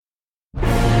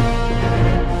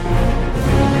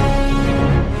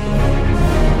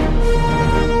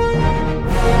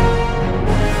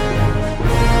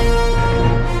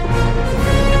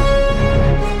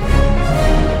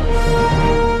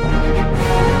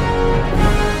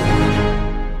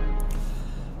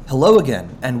Hello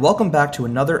again, and welcome back to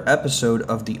another episode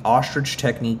of the Ostrich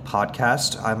Technique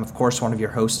podcast. I'm, of course, one of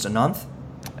your hosts, Ananth.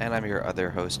 And I'm your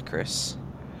other host, Chris.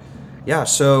 Yeah,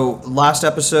 so last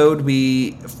episode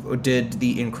we did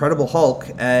The Incredible Hulk,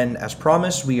 and as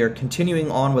promised, we are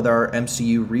continuing on with our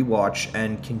MCU rewatch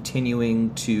and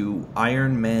continuing to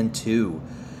Iron Man 2.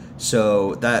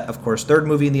 So that, of course, third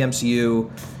movie in the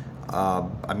MCU.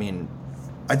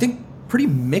 I think pretty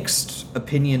mixed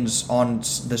opinions on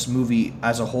this movie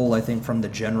as a whole, I think, from the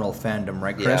general fandom,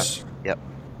 right, Chris? Yep.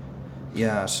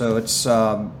 Yeah, so it's,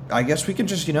 I guess we can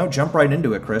just, jump right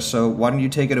into it, Chris. So why don't you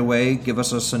take it away, give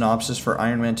us a synopsis for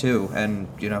Iron Man 2, and,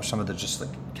 some of the just,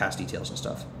 cast details and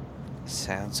stuff.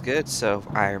 Sounds good. So,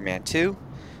 Iron Man 2.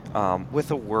 With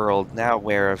a world now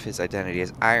aware of his identity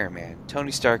as Iron Man,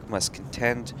 Tony Stark must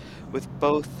contend with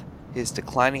both his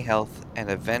declining health and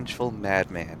a vengeful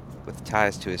madman with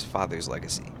ties to his father's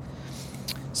legacy.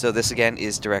 So this again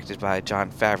is directed by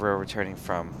Jon Favreau, returning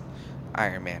from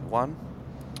Iron Man 1.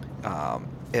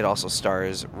 It also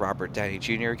stars Robert Downey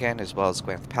Jr. again, as well as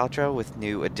Gwyneth Paltrow, with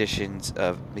new additions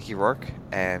of Mickey Rourke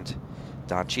and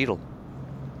Don Cheadle.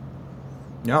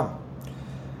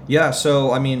 Yeah,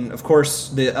 so, of course,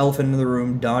 the elephant in the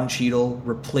room, Don Cheadle,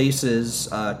 replaces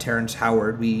Terrence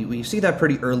Howard. We see that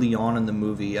pretty early on in the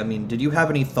movie. Did you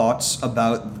have any thoughts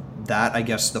about that, I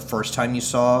guess, the first time you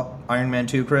saw Iron Man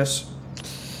 2, Chris?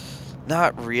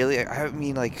 Not really. I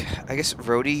guess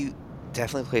Rhodey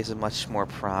definitely plays a much more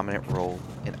prominent role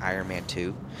in Iron Man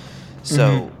 2.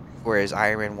 So, whereas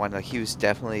Iron Man 1, he was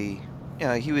definitely,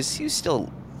 he was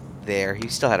still there. He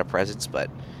still had a presence,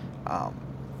 but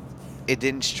it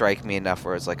didn't strike me enough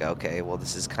where it's like, okay, well,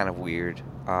 this is kind of weird.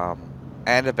 I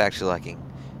ended up actually liking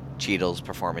Cheadle's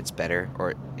performance better,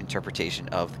 or interpretation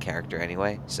of the character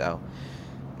anyway. So,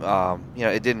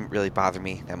 it didn't really bother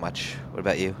me that much. What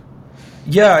about you?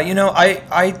 Yeah,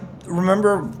 I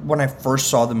remember when I first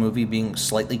saw the movie being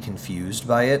slightly confused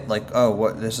by it, like, oh,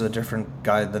 what, this is a different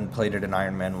guy than played it in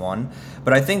Iron Man 1.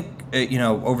 But I think,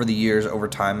 over the years, over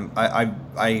time,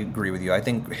 I agree with you. I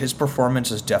think his performance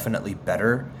is definitely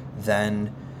better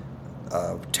than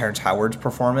Terrence Howard's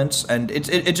performance. And it's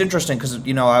interesting because,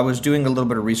 I was doing a little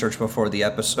bit of research before the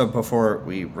episode, before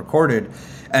we recorded,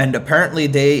 and apparently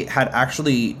they had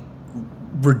actually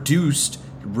reduced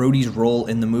Rhodey's role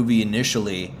in the movie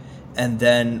initially, and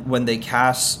then when they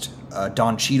cast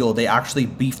Don Cheadle, they actually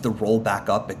beefed the role back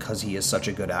up because he is such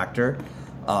a good actor.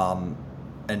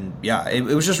 And yeah, it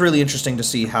was just really interesting to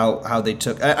see how they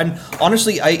took. And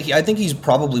honestly, I think he's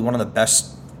probably one of the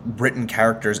best written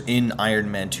characters in Iron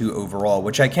Man 2 overall,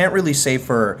 which I can't really say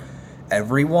for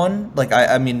everyone. Like,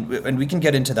 and we can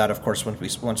get into that, of course,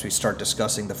 once we start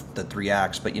discussing the three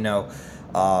acts. But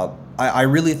I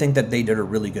really think that they did a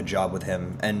really good job with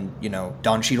him, and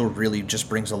Don Cheadle really just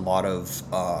brings a lot of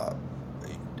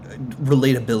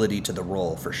relatability to the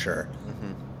role for sure.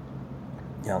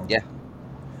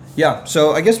 Yeah.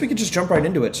 So I guess we could just jump right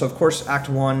into it. So of course, Act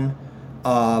 1.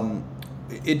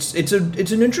 It's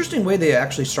an interesting way they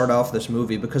actually start off this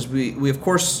movie, because we of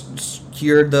course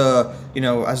hear the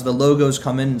as the logos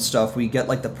come in and stuff, we get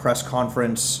like the press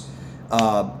conference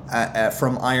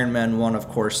from Iron Man 1, of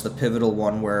course, the pivotal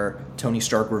one where Tony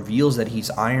Stark reveals that he's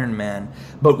Iron Man,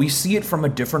 but we see it from a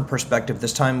different perspective.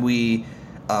 This time we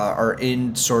are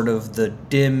in sort of the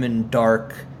dim and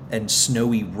dark and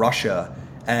snowy Russia,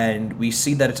 and we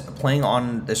see that it's playing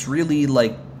on this really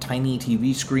tiny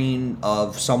TV screen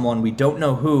of someone we don't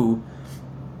know who.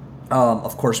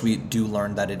 Of course, we do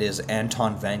learn that it is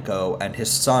Anton Vanko and his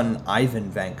son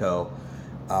Ivan Vanko,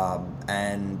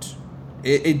 and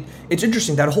it's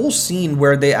interesting, that whole scene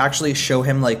where they actually show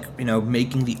him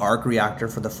making the arc reactor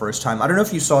for the first time. I don't know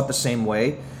if you saw it the same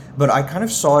way, but I kind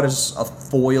of saw it as a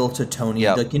foil to Tony.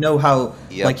 Yep. How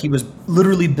he was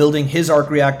literally building his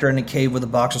arc reactor in a cave with a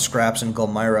box of scraps in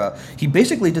Gulmira. He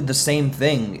basically did the same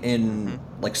thing in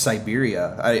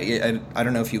Siberia. I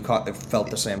don't know if you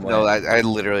felt the same way. No, I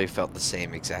literally felt the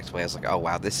same exact way. I was like, oh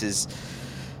wow, this is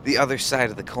the other side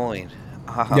of the coin.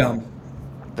 Yeah.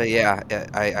 But yeah,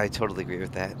 I totally agree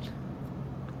with that.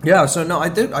 Yeah, so no, I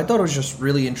thought it was just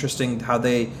really interesting how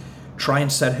they try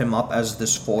and set him up as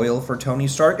this foil for Tony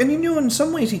Stark. And in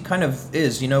some ways he kind of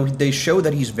is. They show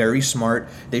that he's very smart,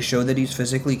 they show that he's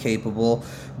physically capable,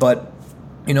 but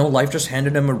life just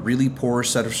handed him a really poor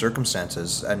set of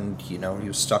circumstances, and he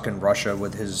was stuck in Russia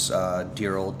with his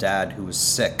dear old dad who was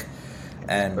sick.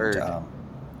 And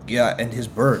yeah, and his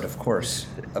bird, of course.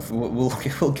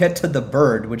 We'll get to the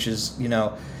bird, which is,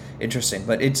 interesting.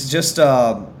 But it's just,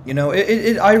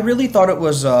 I really thought it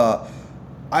was,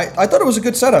 I thought it was a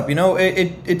good setup.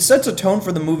 It sets a tone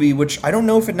for the movie, which I don't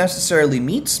know if it necessarily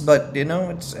meets, but,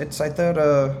 it's I thought,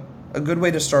 a good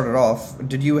way to start it off.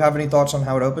 Did you have any thoughts on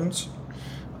how it opens?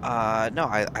 No,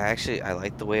 I actually I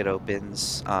like the way it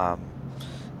opens.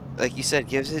 Like you said,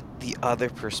 gives it the other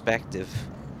perspective.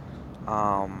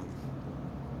 Um,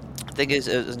 I think it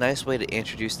was a nice way to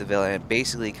introduce the villain and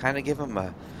basically kind of give him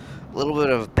a little bit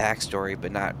of backstory,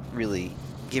 but not really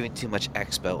giving too much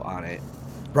expo on it.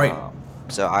 Right.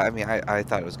 So I mean, I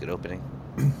thought it was a good opening.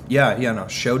 Yeah, yeah, no,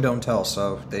 show don't tell.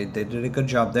 So they did a good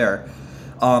job there.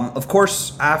 Of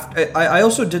course, after I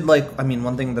also did like. I mean,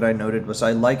 one thing that I noted was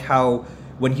I like how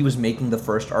when he was making the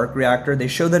first arc reactor, they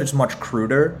show that it's much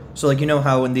cruder. So like you know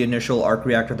how in the initial arc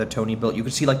reactor that Tony built, you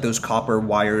could see like those copper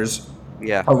wires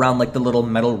Yeah. around like the little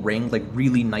metal ring, like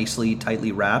really nicely,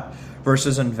 tightly wrapped.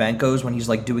 Versus in Vanko's when he's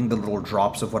like doing the little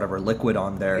drops of whatever liquid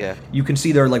on there, Yeah. you can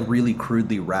see they're like really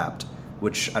crudely wrapped.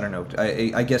 Which I don't know.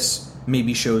 I guess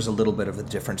maybe shows a little bit of the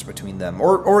difference between them,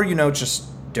 or you know just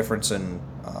difference in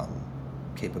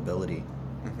capability.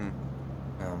 Hmm.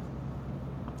 Um,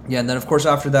 yeah, and then of course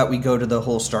after that we go to the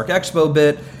whole Stark Expo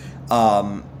bit,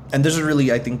 and this is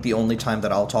really I think the only time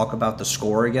that I'll talk about the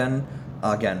score again.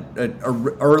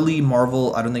 Early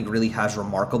Marvel I don't think really has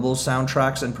remarkable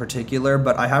soundtracks in particular,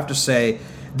 but I have to say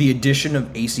the addition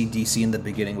of AC/DC in the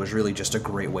beginning was really just a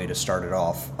great way to start it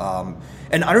off.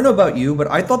 And I don't know about you, but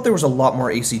I thought there was a lot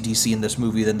more AC/DC in this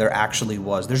movie than there actually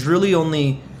was. There's really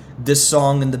only this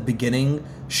song in the beginning,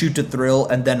 Shoot to Thrill,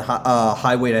 and then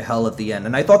Highway to Hell at the end.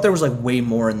 And I thought there was like way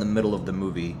more in the middle of the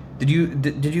movie. Did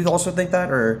you also think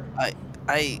that, or?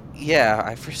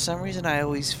 Yeah. For some reason, I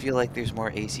always feel like there's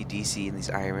more AC/DC in these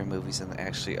Iron Man movies than there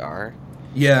actually are.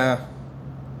 Yeah,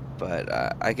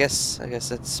 But I guess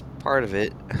that's part of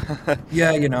it.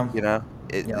 yeah, you know. You know,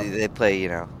 Yeah. they play. You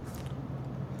know,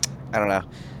 I don't know.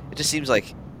 It just seems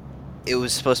like it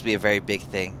was supposed to be a very big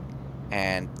thing,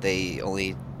 and they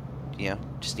only,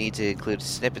 just need to include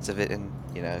snippets of it, and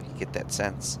you get that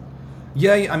sense.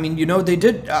 Yeah, I mean, you know, they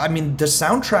did. I mean, the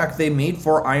soundtrack they made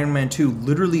for Iron Man 2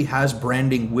 literally has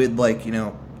branding with, like, you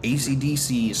know,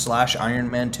 AC/DC / Iron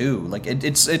Man 2. Like,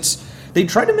 it's. They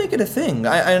try to make it a thing.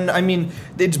 I mean,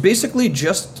 it's basically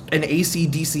just an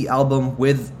AC/DC album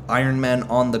with Iron Man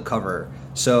on the cover.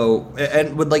 So,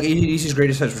 and with, like, AC/DC's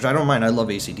greatest hits, which I don't mind. I love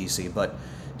AC/DC, but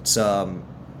it's,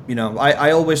 you know,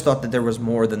 I always thought that there was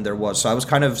more than there was. So I was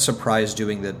kind of surprised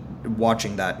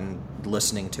watching that and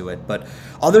listening to it. But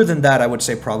other than that, I would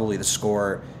say probably the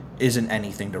score isn't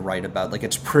anything to write about. Like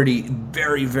it's pretty,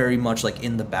 very, very much like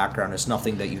in the background. It's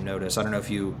nothing that you notice. I don't know if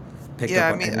you picked Yeah, up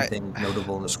I on mean, anything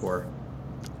notable in the score.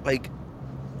 like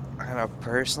I don't know,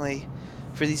 personally,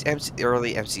 for these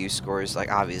early MCU scores,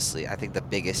 like obviously, I think the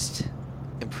biggest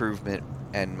improvement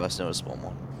and most noticeable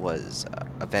one was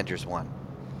Avengers 1.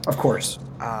 Of course.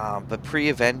 But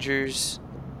pre-Avengers,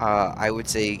 I would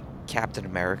say Captain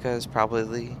America is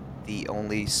probably the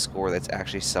only score that's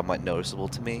actually somewhat noticeable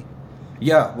to me.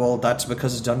 Yeah, well, that's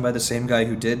because it's done by the same guy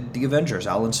who did the Avengers,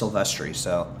 Alan Silvestri.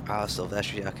 So Oh,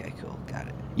 Sylvester. Okay, cool, got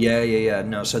it. yeah.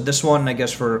 No, so this one, I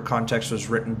guess, for context, was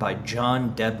written by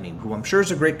John Debney, who I'm sure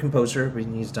is a great composer. I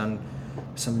mean, he's done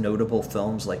some notable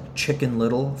films like Chicken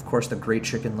Little, of course, the great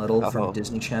Chicken Little Oh. from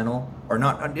Disney Channel, or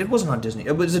not? It wasn't on Disney.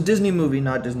 It was a Disney movie,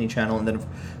 not Disney Channel. And then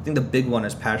I think the big one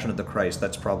is Passion of the Christ.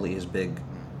 That's probably his big,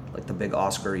 like the big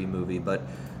Oscar-y movie. But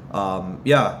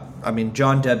yeah, I mean,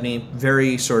 John Debney,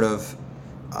 very sort of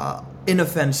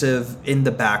inoffensive in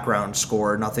the background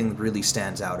score. Nothing really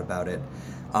stands out about it.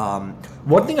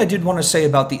 One thing I did want to say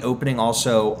about the opening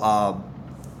also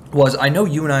was I know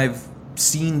you and I have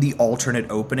seen the alternate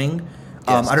opening.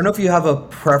 Yes. I don't know if you have a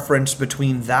preference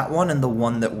between that one and the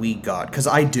one that we got, because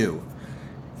I do.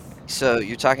 So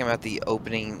you're talking about the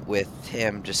opening with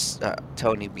him just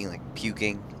Tony being like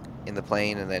puking in the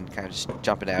plane and then kind of just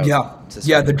jumping out. Yeah, to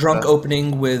yeah. some The drunk stuff?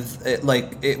 opening with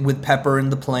with Pepper in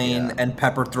the plane, Yeah. and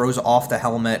Pepper throws off the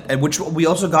helmet, and which we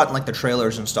also got in like the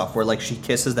trailers and stuff, where like she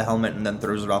kisses the helmet and then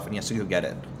throws it off, and he has to go get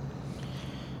it.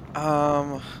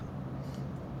 I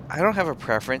don't have a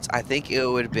preference. I think it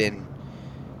would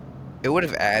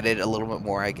have added a little bit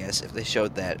more, I guess, if they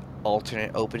showed that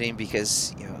alternate opening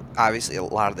because, obviously a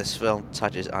lot of this film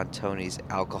touches on Tony's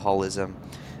alcoholism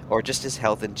or just his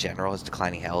health in general, his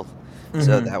declining health.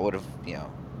 So Mhm. that would have,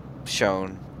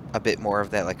 shown a bit more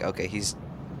of that, like, okay, he's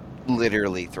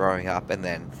literally throwing up and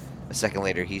then a second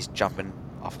later he's jumping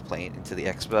off a plane into the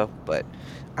expo. But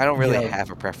I don't really Yeah.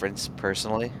 have a preference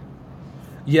personally.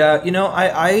 Yeah,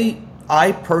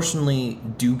 I personally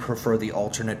do prefer the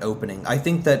alternate opening. I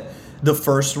think that the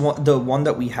first one, the one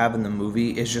that we have in the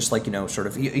movie, is just like sort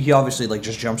of he obviously like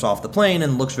just jumps off the plane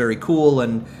and looks very cool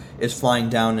and is flying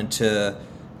down into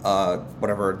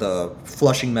whatever the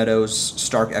Flushing Meadows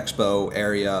Stark Expo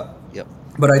area. Yep.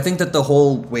 But I think that the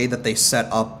whole way that they set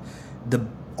up the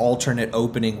alternate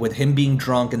opening with him being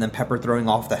drunk and then Pepper throwing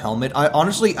off the helmet.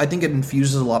 I think it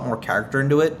infuses a lot more character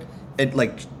into it. It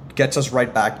like gets us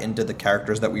right back into the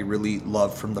characters that we really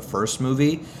loved from the first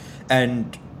movie,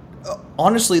 and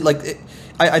honestly,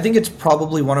 I think it's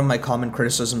probably one of my common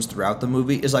criticisms throughout the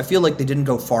movie is I feel like they didn't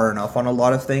go far enough on a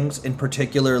lot of things. In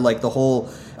particular, like the whole,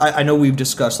 I know we've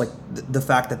discussed like the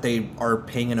fact that they are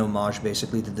paying an homage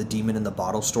basically to the Demon in the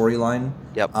Bottle storyline.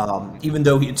 Yep. Even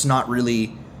though it's not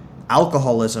really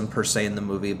alcoholism per se in the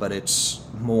movie, but it's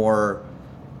more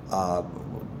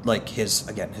like his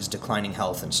declining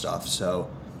health and stuff. So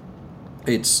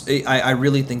I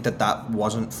really think that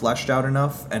wasn't fleshed out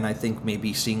enough, and I think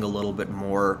maybe seeing a little bit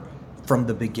more from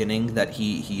the beginning that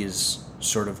he is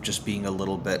sort of just being a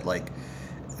little bit like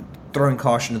throwing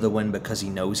caution to the wind because he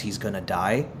knows he's gonna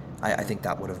die. I think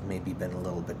that would have maybe been a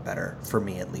little bit better for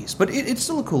me at least. But it's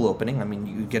still a cool opening. I mean,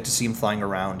 you get to see him flying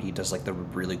around. He does like the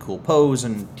really cool pose,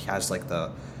 and he has like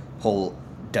the whole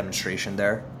demonstration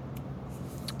there.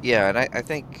 Yeah, and I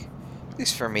think, at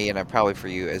least for me, and probably for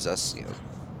you, as us,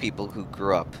 people who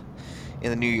grew up in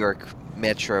the New York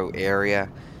metro area,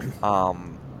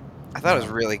 I thought it was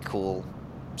really cool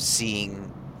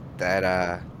seeing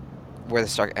that where the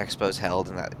Stark Expo is held,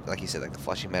 and that, like you said, like the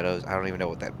Flushing Meadows. I don't even know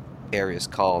what that area is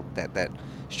called, that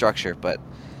structure, but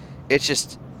it's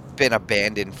just been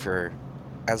abandoned for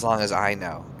as long as I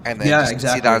know. And then Yeah, just to see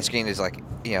exactly. that on screen is like,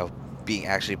 being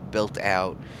actually built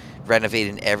out,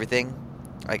 renovated, and everything.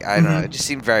 Like, I don't know, it just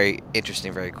seemed very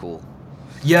interesting, very cool.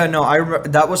 Yeah, no, I remember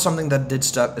that was something that did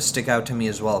stick out to me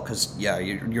as well. Because yeah,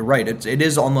 you're right. It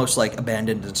is almost like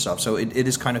abandoned and stuff. So it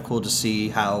is kind of cool to see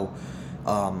how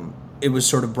it was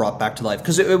sort of brought back to life.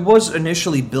 Because it was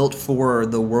initially built for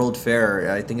the World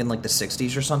Fair, I think in like the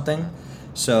 '60s or something.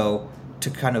 So to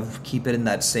kind of keep it in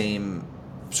that same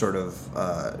sort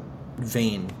of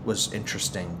vein was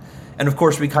interesting. And of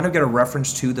course, we kind of get a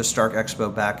reference to the Stark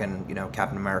Expo back in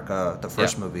Captain America, the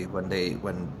first movie, when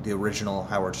the original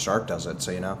Howard Stark does it.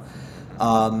 So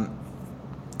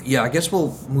yeah, I guess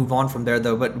we'll move on from there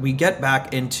though. But we get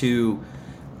back into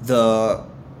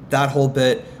that whole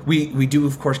bit. We do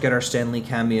of course get our Stan Lee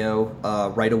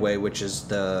cameo right away, which is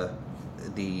the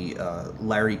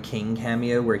Larry King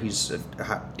cameo where he's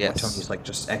Tony's like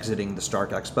just exiting the Stark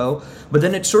Expo, but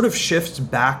then it sort of shifts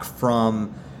back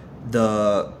from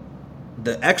the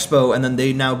expo, and then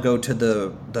they now go to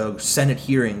the Senate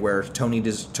hearing where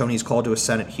Tony's called to a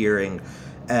Senate hearing,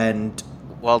 and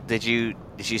Well, did you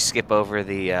skip over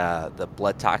the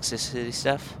blood toxicity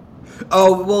stuff?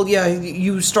 oh well, yeah,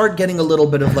 you start getting a little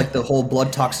bit of like the whole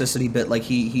blood toxicity bit, like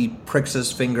he pricks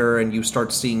his finger, and you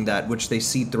start seeing that, which they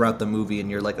see throughout the movie, and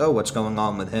you're like, oh, what's going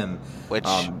on with him? Which,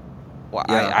 well,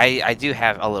 yeah. I do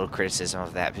have a little criticism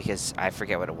of that because I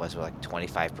forget what it was, but like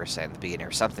 25% at the beginning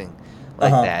or something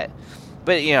like that.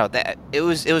 But that it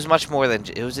was much more than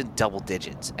it was in double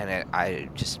digits, and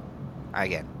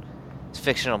again, it's a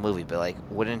fictional movie, but like,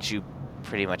 wouldn't you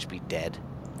pretty much be dead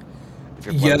if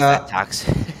your blood was that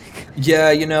toxic? Yeah,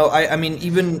 I mean,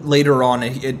 even later on, I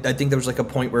think there was like a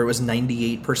point where it was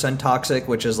 98% toxic,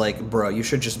 which is like, bro, you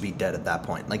should just be dead at that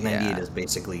point. Like 98 is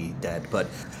basically dead. But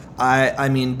I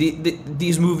mean,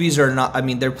 these movies are not. I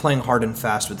mean, they're playing hard and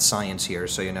fast with science here,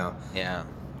 so Yeah.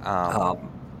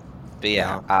 But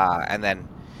and then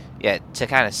to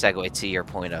kind of segue to your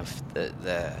point of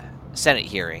the Senate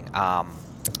hearing,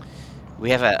 we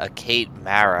have a Kate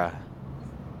Mara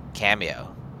cameo.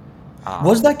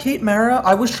 Was that Kate Mara?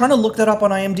 I was trying to look that up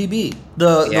on IMDb.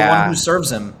 The one who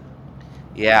serves him.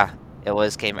 Yeah, it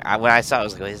was Kate Mara. When I saw it, I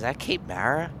was like, is that Kate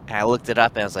Mara? And I looked it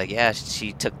up, and I was like, yeah,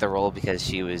 she took the role because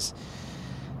she was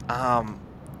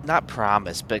not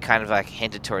promised, but kind of like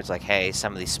hinted towards like, hey,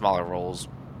 some of these smaller roles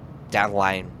down the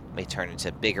line may turn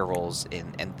into bigger roles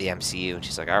in the MCU. And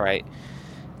she's like, all right.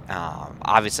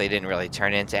 Obviously, it didn't really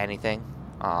turn into anything.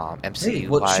 MCU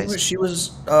wise. She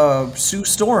was Sue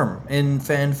Storm in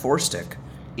Fan Four Stick.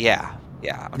 Yeah.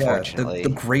 Unfortunately, the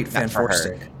great Fan Four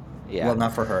Stick. Yeah. Well,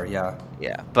 not for her. Yeah.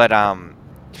 Yeah, but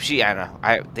she, I don't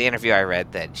know. The interview I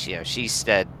read that she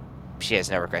said she has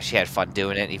no regrets. She had fun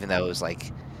doing it, even though it was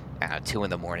like 2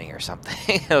 a.m. or something.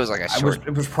 It was like a short.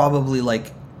 It was probably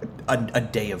like a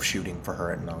day of shooting for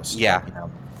her at most. Yeah.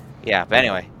 Yeah, but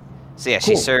anyway. So yeah,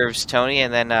 Cool. She serves Tony,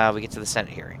 and then we get to the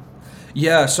Senate hearing.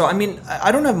 Yeah, so I mean,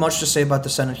 I don't have much to say about the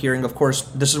Senate hearing. Of course,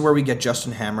 this is where we get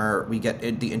Justin Hammer. We get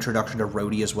the introduction to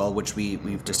Rhodey as well, which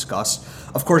we've discussed.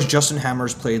 Of course, Justin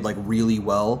Hammer's played like really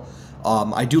well.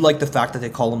 I do like the fact that they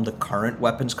call him the current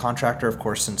weapons contractor. Of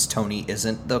course, since Tony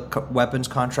isn't the weapons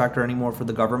contractor anymore for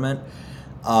the government.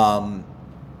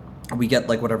 We get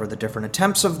like whatever the different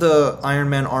attempts of the Iron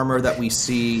Man armor that we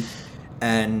see,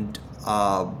 and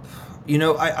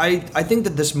I think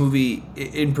that this movie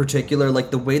in particular,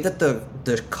 like the way that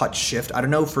the cuts shift, I don't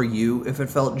know for you if it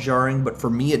felt jarring, but for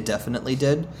me it definitely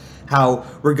did. How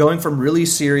we're going from really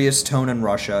serious tone in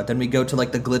Russia, then we go to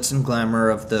like the glitz and glamour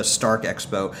of the Stark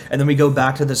Expo, and then we go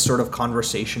back to this sort of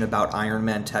conversation about Iron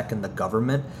Man tech and the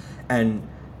government, and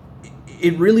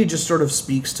it really just sort of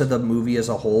speaks to the movie as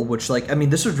a whole, which, like, I mean,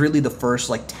 this was really the first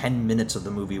like 10 minutes of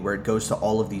the movie where it goes to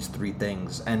all of these three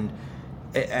things, and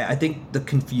I think the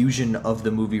confusion of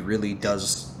the movie really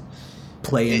does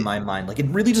play in my mind. Like, it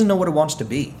really doesn't know what it wants to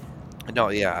be. No,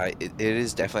 yeah, it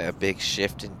is definitely a big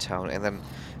shift in tone, and then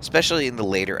especially in the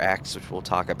later acts, which we'll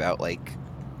talk about, like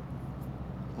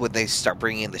when they start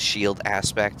bringing in the shield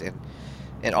aspect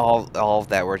and all of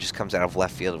that, where it just comes out of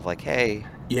left field of like, hey,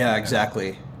 Yeah,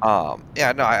 exactly.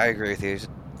 yeah, no, I agree with you.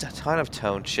 There's a ton of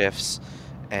tone shifts,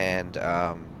 and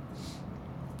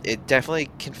it definitely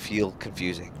can feel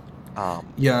confusing.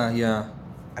 Yeah.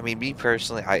 I mean, me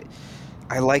personally,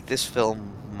 I like this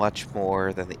film much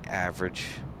more than the average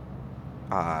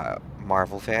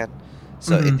Marvel fan,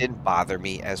 so it Hmm. didn't bother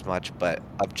me as much. But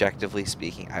objectively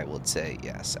speaking, I would say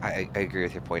yes. I agree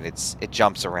with your point. It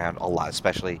jumps around a lot,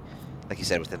 especially like you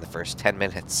said within the first 10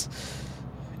 minutes.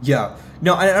 Yeah.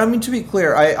 No, I mean, to be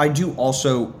clear, I do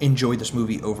also enjoy this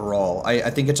movie overall. I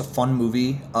think it's a fun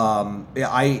movie. Yeah,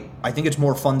 I think it's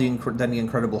more fun than the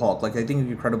Incredible Hulk. Like, I think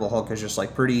the Incredible Hulk is just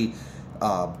like pretty,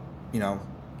 uh, you know,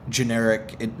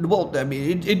 generic. Well, I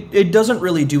mean, it doesn't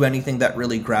really do anything that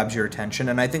really grabs your attention,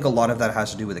 and I think a lot of that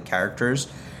has to do with the characters,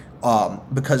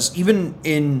 because even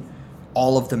in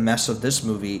all of the mess of this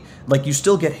movie, like, you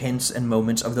still get hints and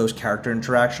moments of those character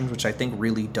interactions, which I think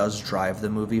really does drive the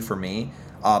movie for me.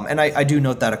 And I do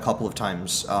note that a couple of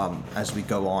times as we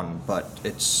go on, but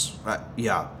it's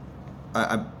yeah.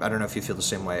 I don't know if you feel the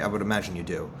same way. I would imagine you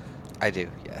do. I do,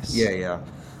 yes. Yeah.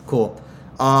 Cool.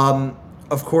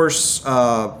 Of course.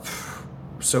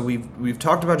 So we've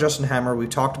talked about Justin Hammer. We've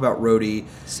talked about Rhodey.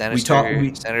 We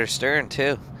talked. Senator Stern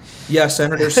too. Yeah,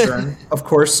 Senator Stern. Of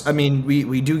course. I mean,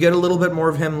 we do get a little bit more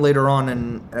of him later on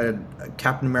in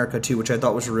Captain America 2, which I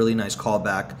thought was a really nice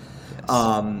callback.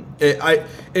 Yes.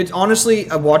 It honestly,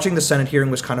 watching the Senate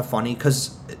hearing was kind of funny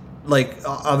because, like,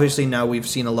 obviously now we've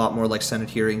seen a lot more like Senate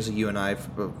hearings, you and I,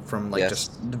 from like Yes.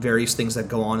 just the various things that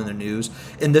go on in the news,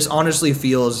 and this honestly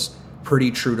feels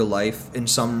pretty true to life in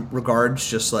some regards.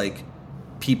 Just like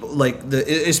people, like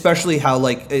especially how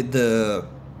like the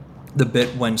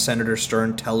bit when Senator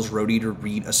Stern tells Rhodey to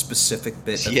read a specific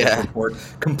bit of his Yeah. report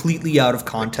completely out of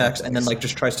context, and then Context. like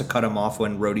just tries to cut him off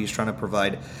when Rhodey's trying to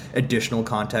provide additional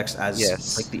context as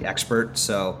Yes. like the expert.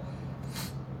 So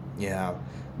yeah.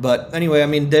 But anyway, I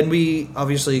mean, then we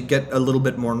obviously get a little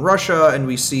bit more in Russia, and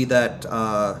we see that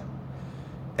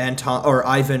Anton, or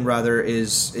Ivan rather,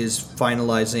 is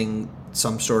finalizing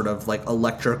some sort of like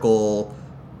electrical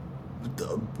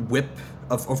whip.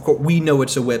 Of course, we know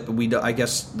it's a whip. But I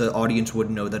guess the audience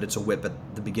wouldn't know that it's a whip at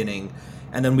the beginning.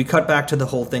 And then we cut back to the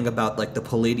whole thing about like the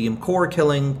Palladium core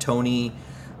killing Tony,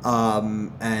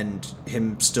 and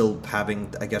him still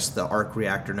having, I guess, the arc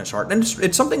reactor in his heart. And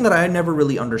it's something that I never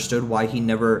really understood why he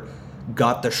never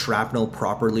got the shrapnel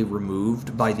properly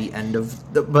removed by the end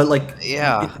of the, but like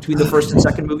Yeah. between the first and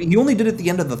second movie, he only did it at the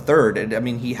end of the third. And I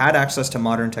mean, he had access to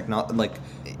modern technology, like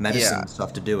medicine Yeah. and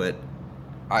stuff, to do it.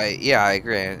 I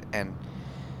agree. And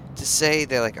to say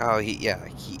they're like, oh,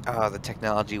 the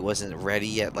technology wasn't ready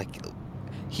yet. Like,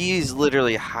 he's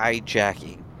literally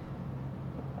hijacking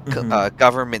Mhm.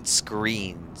 government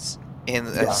screens in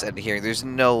a Yeah. Senate hearing. There's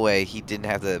no way he didn't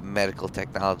have the medical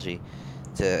technology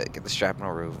to get the shrapnel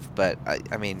removed. But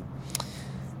I mean,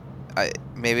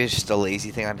 maybe it's just a lazy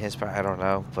thing on his part. I don't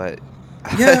know, but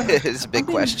Yeah, it's a I big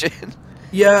mean, question.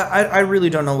 yeah, I really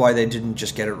don't know why they didn't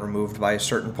just get it removed by a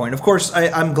certain point. Of course,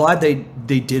 I'm glad they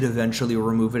did eventually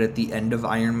remove it at the end of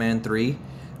Iron Man 3.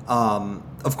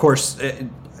 Of course,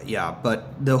 yeah,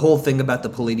 but the whole thing about the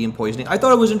palladium poisoning, I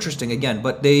thought it was interesting again,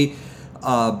 but they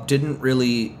didn't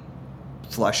really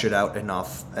flesh it out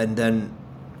enough. And then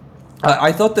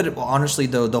I thought that, honestly,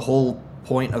 though, the whole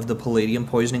point of the palladium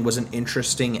poisoning was an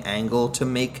interesting angle to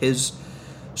make his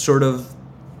sort of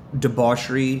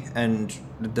debauchery and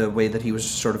the way that he was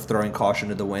sort of throwing caution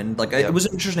to the wind. Like, it Yep. was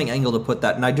an interesting angle to put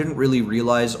that, and I didn't really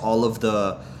realize all of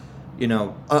the,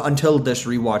 until this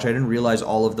rewatch, I didn't realize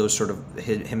all of those sort of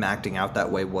him acting out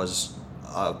that way was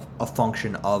a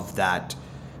function of that.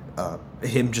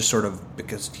 Him just sort of,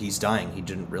 because he's dying, he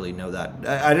didn't really know that.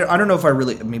 I don't know if I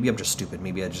really, maybe I'm just stupid.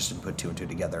 Maybe I just didn't put two and two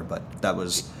together. But that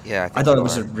was, Yeah, I I think thought you it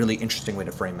was are. a really interesting way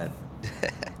to frame it.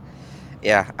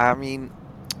 Yeah, I mean,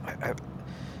 I,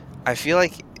 I feel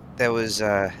like that was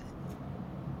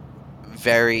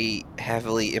very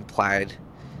heavily implied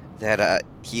that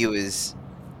he was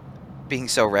being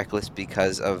so reckless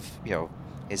because of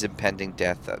his impending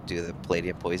death due to the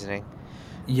palladium poisoning.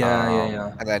 Yeah, yeah,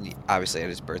 yeah. And then obviously at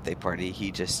his birthday party,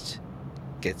 he just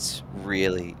gets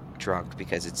really drunk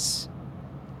because it's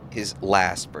his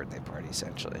last birthday party,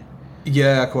 essentially.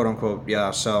 Yeah, quote unquote.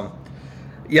 Yeah. So,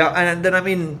 yeah, and then I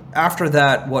mean, after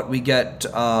that, what we get,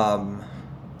 I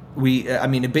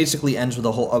mean, it basically ends with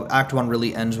the whole Act One.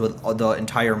 Really ends with the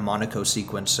entire Monaco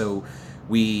sequence. So,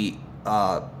 we,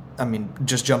 I mean,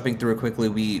 just jumping through it quickly,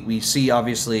 we see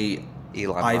obviously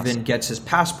Elon Ivan Musk. gets his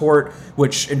passport,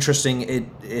 which interesting.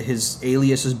 His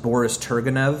alias is Boris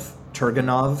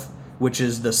Turganov, which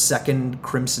is the second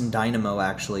Crimson Dynamo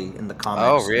actually in the Oh,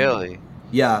 comics. really?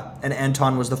 Yeah, and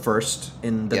Anton was the first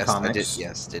in the Yes, I did. comics.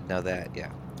 Yes, did know that. Yeah.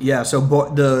 Yeah, so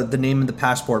the name of the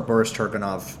passport, Boris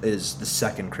Turganov, is the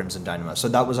second Crimson Dynamo. So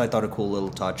that was, I thought, a cool little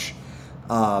touch.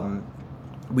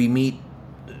 We meet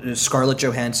Scarlett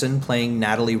Johansson playing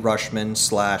Natalie Rushman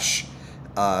slash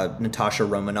Natasha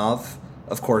Romanov.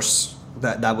 Of course,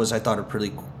 that was, I thought, a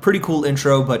pretty cool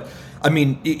intro. But I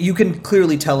mean, you can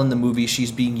clearly tell in the movie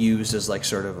she's being used as like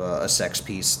sort of a sex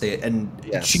piece.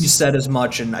 Yes. She said as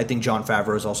much, and I think Jon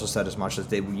Favreau has also said as much, that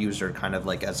they used her kind of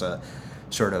like as a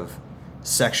sort of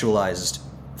sexualized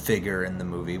figure in the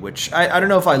movie, which I don't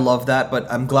know if I love that,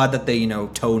 but I'm glad that they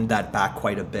toned that back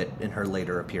quite a bit in her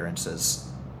later appearances.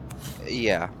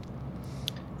 Yeah.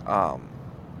 I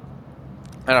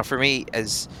don't know, for me,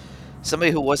 as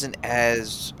somebody who wasn't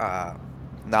as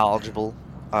knowledgeable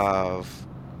of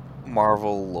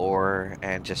Marvel lore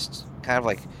and just kind of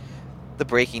like the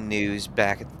breaking news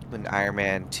back when Iron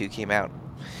Man 2 came out,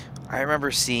 I remember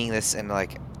seeing this and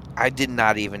like I did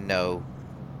not even know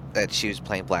that she was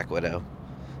playing Black Widow.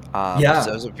 Yeah.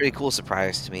 So it was a pretty cool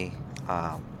surprise to me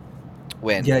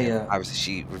when Yeah. obviously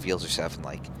she reveals herself in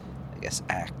like I guess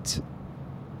Act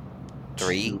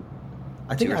 3.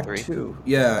 I think 2 or Act 3? 2.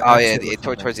 Yeah. Oh Act yeah, 2 or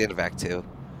something. towards the end of Act 2.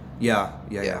 Yeah.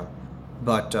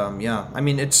 But yeah, I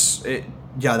mean,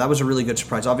 yeah, that was a really good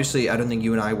surprise. Obviously, I don't think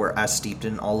you and I were as steeped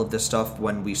in all of this stuff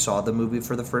when we saw the movie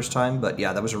for the first time, but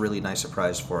yeah, that was a really nice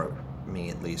surprise for me,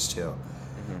 at least, too.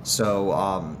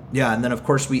 So, yeah, and then of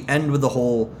course we end with the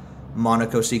whole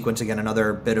Monaco sequence again,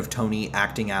 another bit of Tony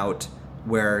acting out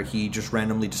where he just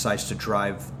randomly decides to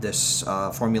drive this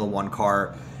Formula One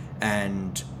car,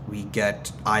 and we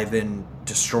get Ivan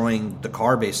destroying the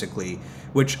car basically,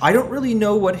 which I don't really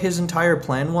know what his entire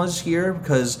plan was here,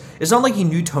 because it's not like he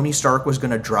knew Tony Stark was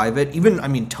going to drive it. Even, I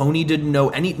mean, Tony didn't know,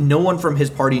 no one from his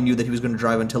party knew that he was going to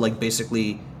drive until like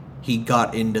basically he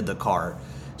got into the car.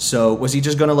 So was he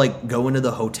just gonna like go into the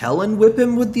hotel and whip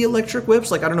him with the electric whips?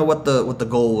 Like I don't know what the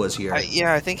goal was here.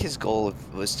 Yeah, I think his goal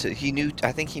was to.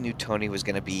 I think he knew Tony was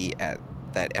going to be at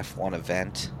that F1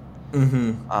 event.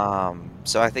 Mm-hmm.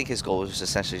 So I think his goal was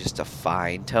essentially just to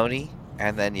find Tony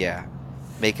and then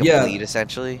make him Yeah. bleed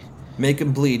essentially. Make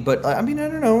him bleed. But I mean I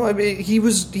don't know. I mean he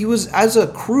was as a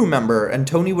crew member, and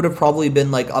Tony would have probably been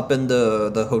like up in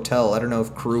the hotel. I don't know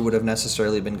if crew would have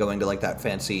necessarily been going to like that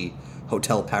fancy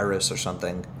Hotel Paris or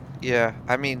something. Yeah,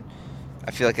 I mean,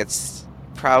 I feel like it's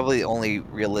probably the only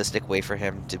realistic way for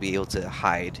him to be able to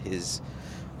hide his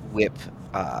whip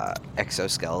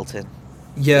exoskeleton.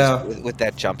 Yeah. With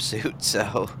that jumpsuit.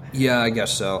 So Yeah, I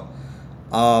guess so.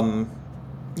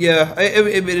 Yeah,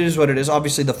 it is what it is.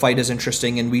 Obviously, the fight is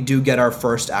interesting, and we do get our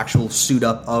first actual suit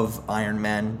up of Iron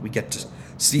Man. We get to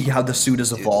see how the suit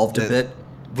has evolved a bit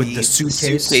with the suitcase.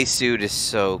 The suitcase suit is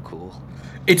so cool.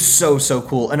 It's so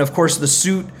cool, and of course the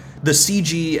suit, the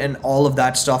CG, and all of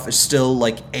that stuff is still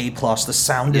like A plus. The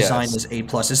sound design Yes. is A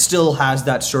plus. It still has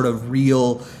that sort of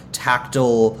real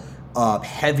tactile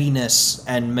heaviness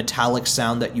and metallic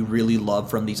sound that you really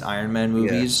love from these Iron Man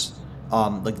movies.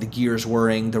 Like the gears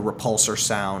whirring, the repulsor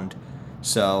sound.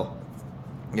 So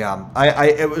yeah,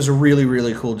 it was a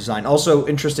really cool design. Also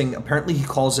interesting. Apparently he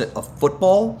calls it a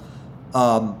football.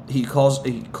 He calls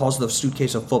the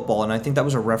suitcase a football, and I think that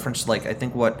was a reference to, like, I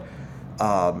think what,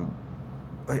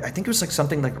 I think it was like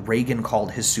something like Reagan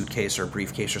called his suitcase or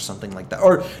briefcase or something like that.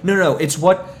 Or no, it's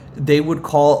what they would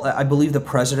call. I believe the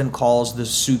president calls the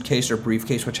suitcase or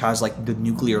briefcase, which has like the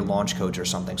nuclear launch codes or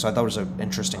something. So I thought it was an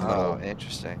interesting little. Oh,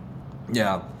 interesting.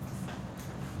 Yeah.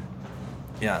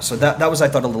 Yeah, so that was, I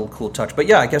thought, a little cool touch. But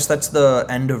yeah, I guess that's the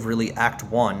end of really Act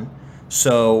 1.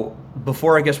 So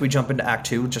before I guess we jump into Act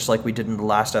 2, just like we did in the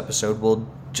last episode, we'll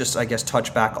just, I guess,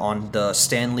 touch back on the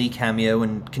Stan Lee cameo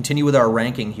and continue with our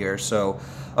ranking here. So,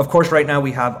 of course, right now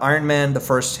we have Iron Man,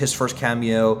 his first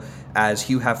cameo as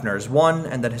Hugh Hefner is 1,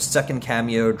 and then his second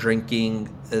cameo drinking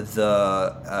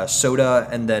the soda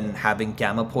and then having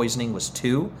gamma poisoning was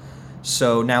 2.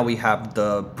 So now we have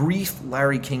the brief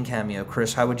Larry King cameo.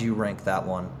 Chris, how would you rank that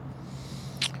one?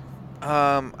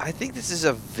 I think this is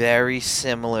a very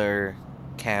similar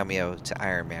cameo to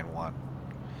Iron Man 1.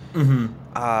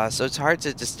 Mm-hmm. So it's hard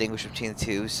to distinguish between the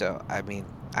two. So, I mean,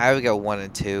 I would go 1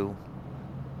 and 2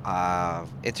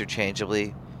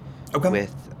 interchangeably Okay.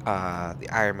 with the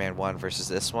Iron Man 1 versus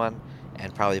this one,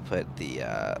 and probably put the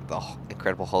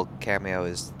Incredible Hulk cameo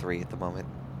as 3 at the moment.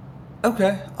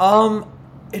 Okay.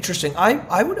 Interesting.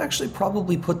 I would actually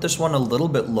probably put this one a little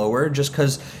bit lower just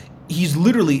because he's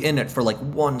literally in it for like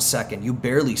 1 second. You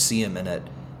barely see him in it.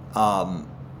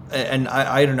 And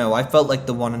I don't know. I felt like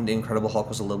the one in the Incredible Hulk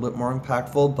was a little bit more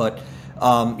impactful, but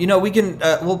we can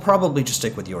we'll probably just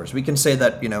stick with yours. We can say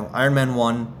that Iron Man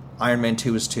 1, Iron Man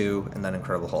 2 is 2, and then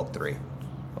Incredible Hulk 3.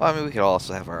 Well, I mean, we could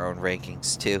also have our own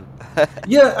rankings too.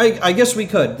 Yeah, I guess we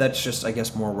could. That's just, I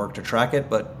guess, more work to track it,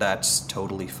 but that's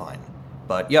totally fine.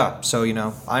 But yeah, so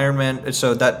Iron Man.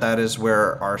 So that is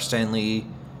where our Stanley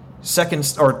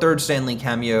second or third Stanley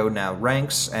cameo now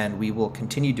ranks, and we will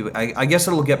continue to. I guess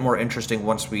it'll get more interesting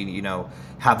once we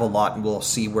have a lot, and we'll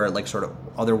see where like sort of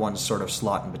other ones sort of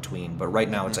slot in between. But right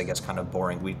now, it's I guess kind of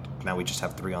boring. We just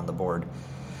have 3 on the board.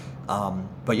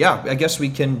 But yeah, I guess we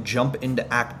can jump into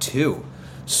Act 2.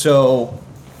 So.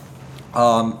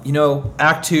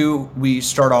 Act 2, we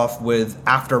start off with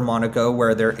after Monaco,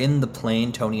 where they're in the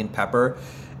plane, Tony and Pepper.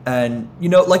 And,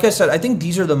 like I said, I think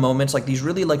these are the moments, like these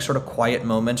really like sort of quiet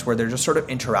moments where they're just sort of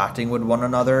interacting with one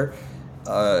another,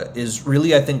 is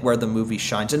really, I think, where the movie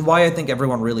shines. And why I think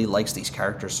everyone really likes these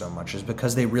characters so much is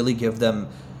because they really give them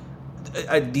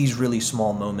these really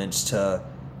small moments to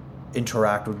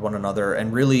interact with one another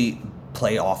and really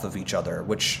play off of each other,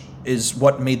 which is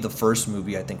what made the first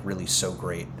movie, I think, really so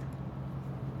great.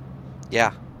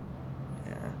 Yeah.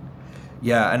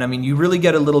 Yeah, and I mean, you really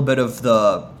get a little bit of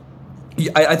the...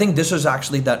 I think this is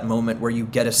actually that moment where you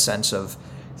get a sense of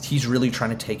he's really trying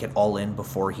to take it all in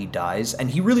before he dies, and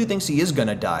he really thinks he is going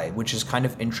to die, which is kind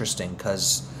of interesting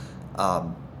because,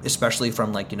 especially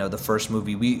from, like, the first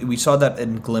movie, we saw that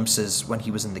in glimpses when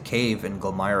he was in the cave in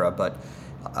Gulmira,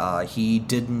 but he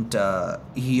didn't...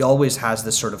 he always has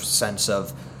this sort of sense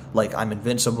of, like, I'm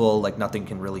invincible, like, nothing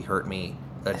can really hurt me.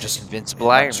 Just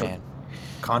Invincible Iron Man.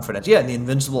 Confidence, yeah, the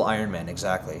Invincible Iron Man,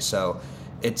 exactly. So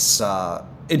it's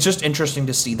just interesting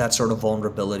to see that sort of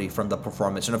vulnerability from the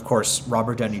performance, and of course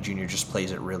Robert Downey Jr. just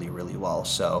plays it really, really well.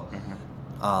 So,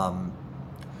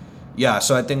 yeah.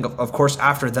 So I think, of course,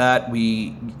 after that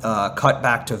we cut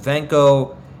back to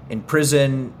Vanko in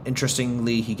prison.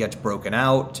 Interestingly, he gets broken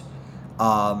out,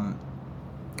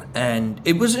 and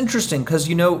it was interesting because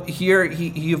here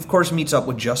he of course meets up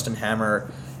with Justin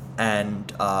Hammer.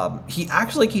 And he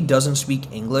acts like he doesn't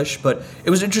speak English, but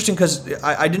it was interesting because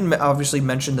I didn't obviously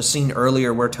mention the scene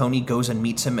earlier where Tony goes and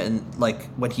meets him, and like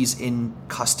when he's in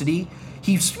custody,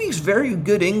 he speaks very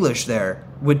good English there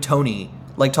with Tony,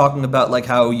 like talking about like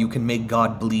how you can make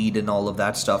God bleed and all of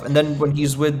that stuff. And then when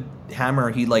he's with Hammer,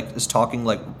 he like is talking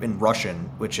like in Russian,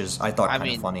 which is I thought kind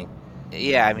of funny.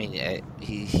 Yeah, I mean,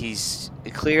 he's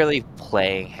clearly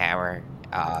playing Hammer.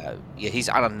 Yeah, he's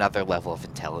on another level of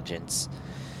intelligence.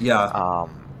 Yeah.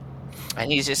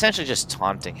 And he's essentially just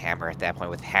taunting Hammer at that point,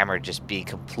 with Hammer just being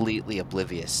completely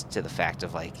oblivious to the fact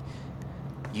of like,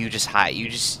 you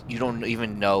don't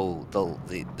even know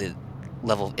the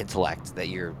level of intellect that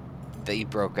you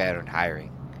broke out on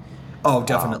hiring. Oh,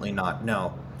 definitely not.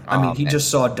 No, I mean he just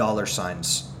saw dollar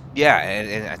signs. Yeah,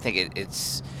 and I think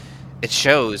it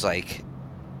shows like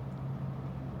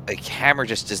Hammer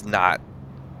just does not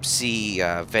see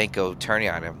Vanko turning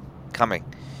on him coming.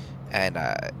 And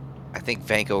I think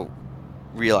Vanko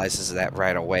realizes that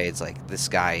right away. It's like, this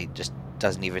guy just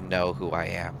doesn't even know who I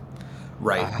am.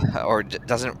 Right. Or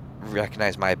doesn't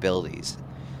recognize my abilities.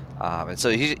 And so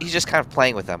he's just kind of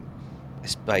playing with them.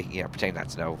 Like, pretending not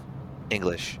to know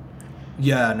English.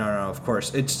 Yeah, no, of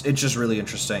course. It's just really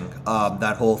interesting,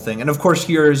 that whole thing. And of course,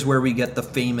 here is where we get the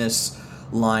famous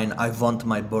line, "I want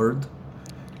my bird."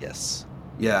 Yes.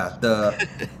 Yeah,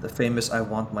 the famous "I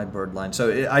want my bird" line.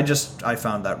 So I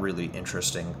found that really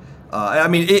interesting. I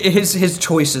mean, his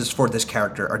choices for this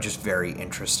character are just very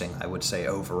interesting, I would say,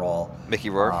 overall. Mickey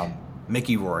Rourke?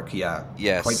 Mickey Rourke, yeah.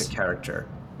 Yes. Quite the character.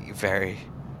 Very.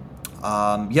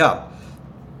 Yeah.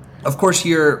 Of course,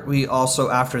 here we also,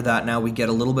 after that, now we get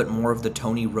a little bit more of the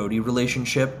Tony-Rhodey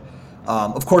relationship.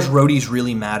 Of course, Rhodey's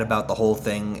really mad about the whole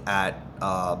thing at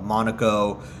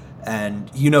Monaco. And,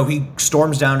 he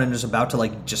storms down and is about to,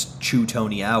 like, just chew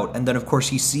Tony out. And then, of course,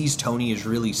 he sees Tony is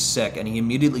really sick, and he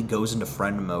immediately goes into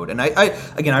friend mode. And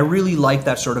I really like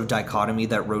that sort of dichotomy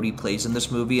that Rhodey plays in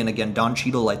this movie. And, again, Don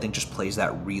Cheadle, I think, just plays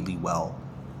that really well.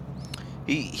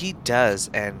 He does.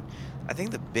 And I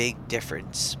think the big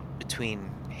difference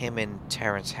between him and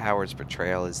Terrence Howard's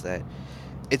portrayal is that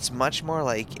it's much more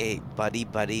like a buddy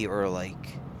buddy or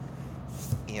like,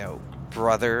 you know,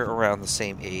 brother around the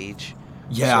same age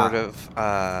sort Yeah. of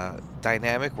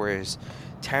dynamic, whereas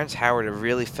Terrence Howard it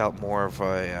really felt more of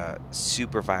a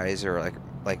supervisor,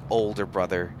 like older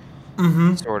brother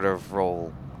Mm-hmm. sort of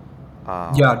role.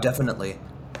 Yeah, Um, definitely.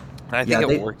 and I think Yeah, it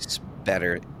they. works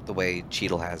better the way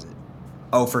Cheadle has it.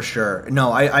 Oh, for sure.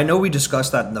 No, I know we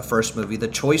discussed that in the first movie. The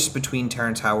choice between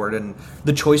Terrence Howard and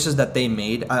the choices that they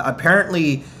made.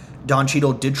 Apparently, Don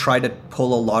Cheadle did try to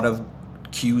pull a lot of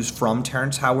cues from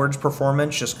Terrence Howard's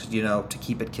performance, just to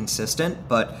keep it consistent.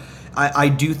 But I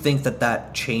do think that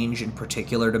that change in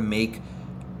particular to make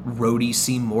Rhodey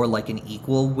seem more like an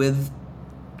equal with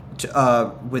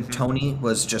Mhm. Tony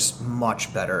was just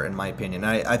much better in my opinion.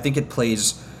 I think it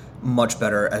plays much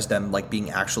better as them like being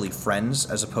actually friends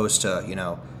as opposed to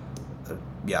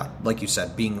yeah, like you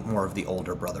said, being more of the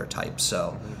older brother type.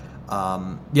 So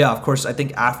Mhm. yeah, of course, I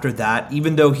think after that,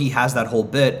 even though he has that whole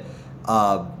bit,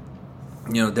 uh,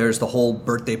 there's the whole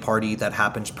birthday party that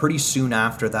happens pretty soon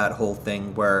after that whole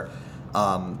thing where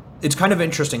it's kind of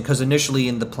interesting because initially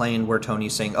in the plane where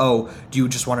Tony's saying, "Oh, do you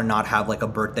just want to not have like a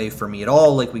birthday for me at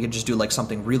all? Like we could just do like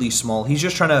something really small." He's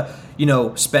just trying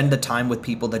to, spend the time with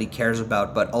people that he cares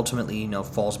about, but ultimately,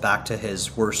 falls back to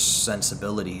his worst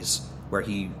sensibilities where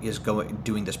he is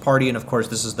doing this party, and of course,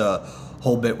 this is the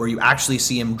whole bit where you actually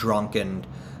see him drunk and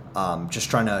just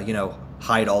trying to,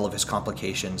 hide all of his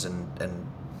complications and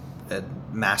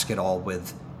mask it all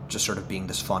with just sort of being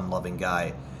this fun-loving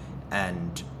guy.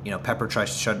 And Pepper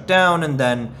tries to shut it down, and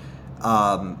then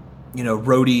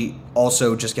Rhodey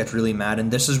also just gets really mad,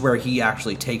 and this is where he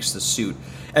actually takes the suit.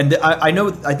 And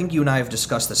I think you and I have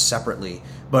discussed this separately,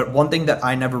 but one thing that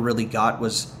I never really got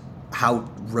was how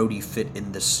Rhodey fit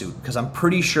in this suit, because I'm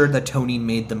pretty sure that Tony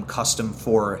made them custom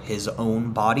for his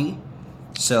own body.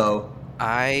 So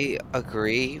I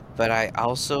agree, but I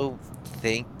also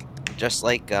think just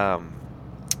like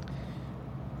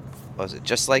what was it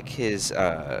just like his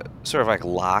sort of like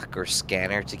lock or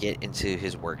scanner to get into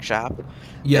his workshop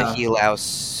that yeah, he allows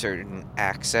certain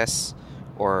access,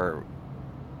 or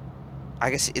I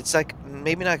guess it's like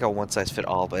maybe not like a one size fit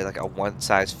all, but like a one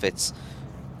size fits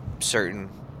certain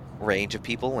range of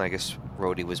people, and I guess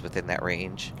Rhodey was within that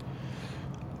range.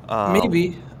 Um,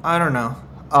 maybe. I don't know.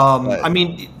 but I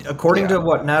mean, according yeah, to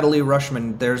what Natalie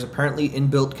Rushman, there's apparently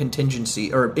inbuilt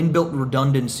contingency or inbuilt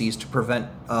redundancies to prevent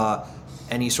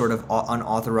any sort of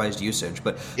unauthorized usage.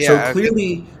 But so yeah, I mean,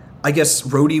 clearly, I guess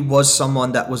Rhodey was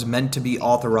someone that was meant to be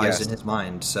authorized in yes, his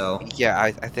mind. So, yeah,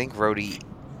 I think Rhodey.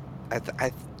 I, th-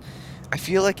 I I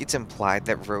feel like it's implied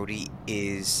that Rhodey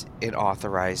is one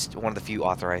of the few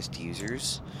authorized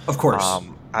users. of course.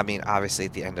 I mean, obviously,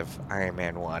 at the end of Iron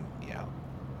Man 1,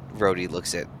 Rhodey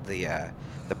looks at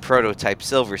the prototype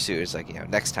silver suit. It's like,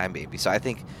 next time, baby. So I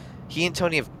think he and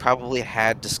Tony have probably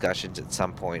had discussions at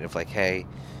some point of like, hey,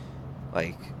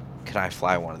 like, can I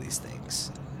fly one of these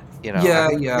things? I Yeah,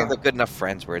 think they're yeah. good enough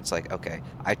friends where it's like, okay,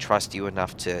 I trust you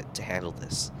enough to handle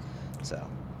this.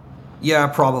 So, Yeah,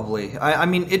 probably. I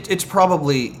mean, it's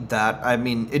probably that. I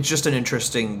mean, it's just an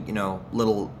interesting,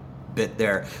 little bit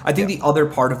there. I think yeah. the other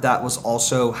part of that was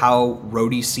also how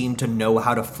Rhodey seemed to know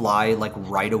how to fly, like,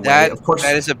 right away. That Of that course,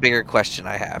 is a bigger question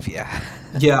I have, yeah.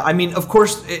 yeah, I mean, of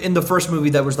course, in the first movie,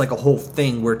 that was like a whole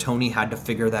thing where Tony had to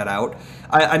figure that out.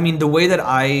 I mean, the way that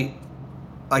I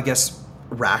guess,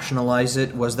 rationalize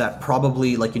it was that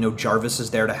probably, like, Jarvis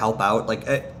is there to help out. Like,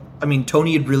 I mean,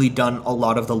 Tony had really done a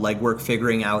lot of the legwork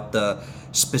figuring out the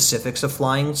specifics of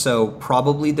flying, so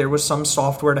probably there was some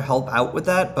software to help out with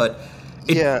that, but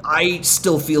Yeah, I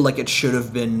still feel like it should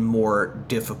have been more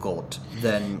difficult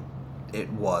than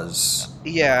it was.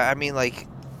 yeah. I mean, like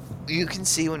you can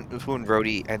see when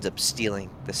Rhodey ends up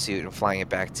stealing the suit and flying it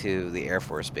back to the Air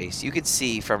Force Base. You could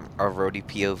see from a Rhodey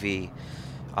POV,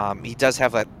 he does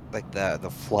have like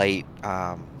the flight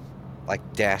like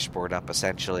dashboard up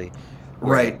essentially,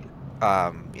 where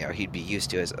Right. he'd be used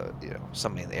to as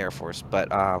somebody in the Air Force.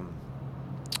 But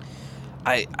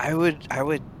I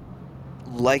would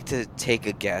like to take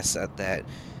a guess at that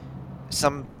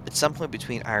at some point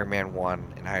between Iron Man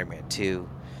 1 and Iron Man 2,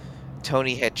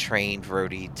 Tony had trained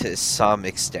Rhodey to some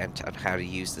extent on how to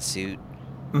use the suit,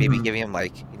 maybe Hmm. giving him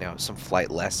like, some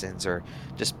flight lessons or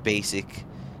just basic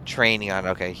training on,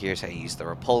 okay, here's how you use the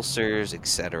repulsors,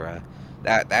 etc.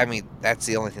 I mean, that's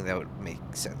the only thing that would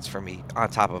make sense for me on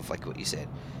top of like what you said,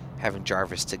 having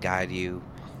Jarvis to guide you,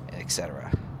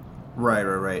 etc. Right,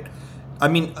 right, right. I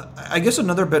mean, I guess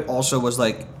another bit also was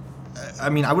like, I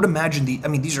mean, I would imagine I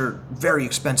mean, these are very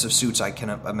expensive suits. I can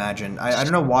imagine. I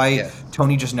don't know why Yeah.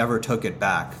 Tony just never took it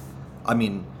back. I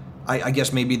mean, I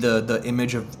guess maybe the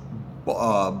image of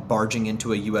barging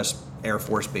into a U.S. Air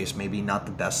Force base, maybe not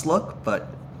the best look, but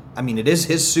I mean, it is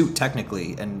his suit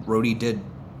technically, and Rhodey did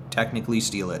technically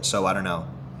steal it, so I don't know.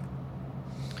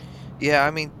 Yeah,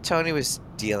 I mean, Tony was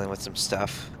dealing with some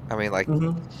stuff. I mean, like,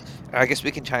 Hmm. I guess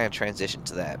we can try and transition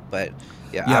to that, but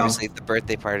yeah, Yeah, obviously the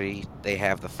birthday party, they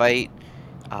have the fight.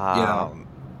 yeah, Um,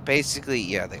 Basically,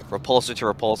 yeah, the repulsor to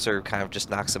repulsor kind of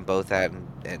just knocks them both out,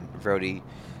 and Rhodey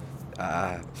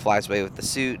flies away with the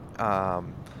suit.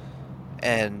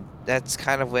 And that's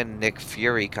kind of when Nick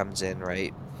Fury comes in,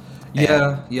 right? And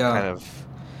yeah, yeah. kind of,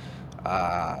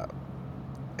 uh,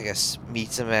 I guess,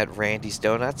 meets him at Randy's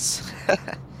Donuts.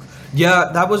 Yeah,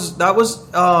 that was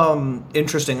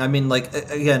interesting. I mean, like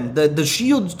again, the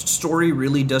Shield story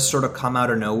really does sort of come out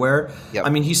of nowhere. Yep. I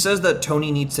mean, he says that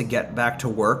Tony needs to get back to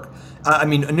work. I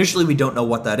mean, initially we don't know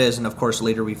what that is, and of course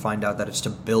later we find out that it's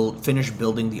to finish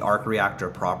building the arc reactor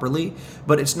properly.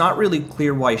 But it's not really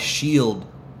clear why Shield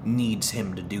needs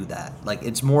him to do that. Like,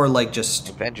 it's more like just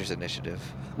Avengers Initiative.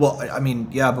 well, I mean,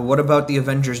 yeah, but what about the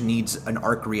Avengers needs an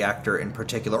arc reactor in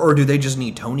particular, or do they just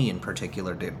need Tony in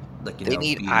particular to like They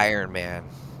need be Iron Man.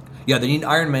 yeah, they need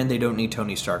Iron Man. They don't need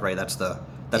Tony Stark, right? That's the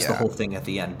Yeah. whole thing at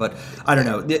the end. But I don't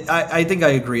know. I think I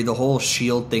agree. The whole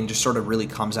Shield thing just sort of really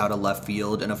comes out of left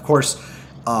field, and of course,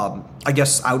 I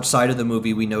guess outside of the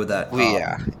movie, we know that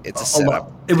Yeah, it's a a lot.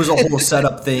 setup. It was a whole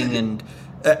setup thing,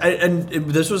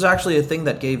 this was actually a thing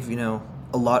that gave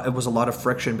a lot. It was a lot of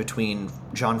friction between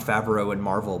Jon Favreau and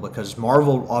Marvel because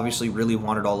Marvel obviously really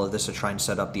wanted all of this to try and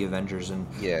set up the Avengers, and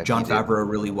Yeah, Jon he did. Favreau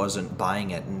really wasn't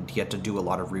buying it, and he had to do a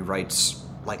lot of rewrites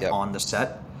like Yep. on the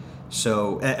set.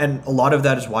 So, and a lot of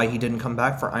that is why he didn't come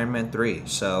back for Iron Man 3.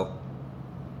 So,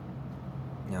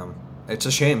 it's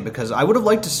a shame because I would have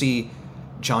liked to see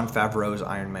Jon Favreau's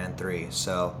Iron Man 3.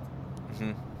 So,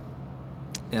 Hmm.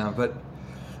 yeah, but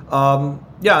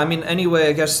yeah, I mean, anyway,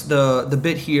 I guess the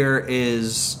bit here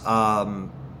is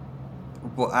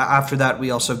well, after that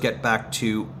we also get back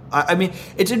to. I mean,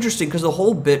 it's interesting because the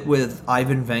whole bit with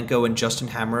Ivan Vanko and Justin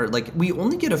Hammer, like we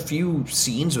only get a few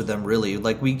scenes with them really.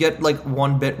 Like we get like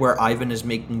one bit where Ivan is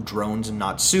making drones and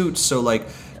not suits, so like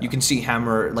you can see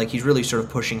Hammer, like he's really sort of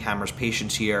pushing Hammer's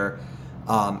patience here.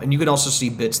 And you can also see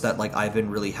bits that like Ivan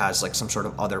really has like some sort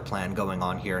of other plan going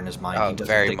on here in his mind. Oh, He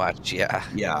doesn't very think, much. Yeah.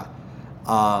 yeah.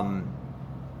 Um,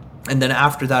 and then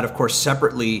after that, of course,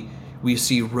 separately, we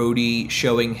see Rhodey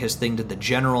showing his thing to the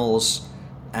generals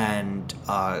and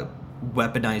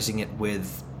weaponizing it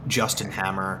with Justin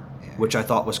Hammer, which I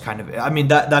thought was kind of. I mean,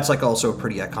 that's like also a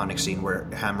pretty iconic scene where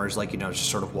Hammer's like just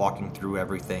sort of walking through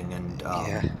everything, and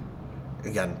Yeah.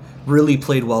 again, really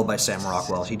played well by Sam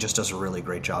Rockwell. He just does a really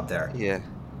great job there. Yeah.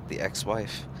 The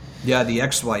ex-wife. Yeah, the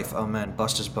ex-wife. Oh man,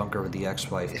 bust his bunker with the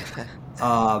ex-wife.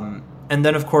 And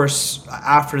then, of course,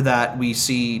 after that, we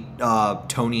see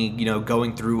Tony,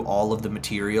 going through all of the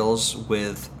materials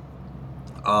with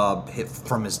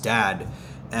from his dad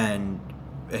and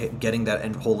getting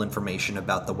that whole information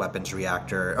about the weapons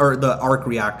reactor or the arc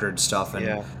reactor and stuff, and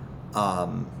Yeah.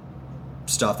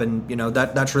 stuff, and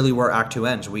that's really where Act Two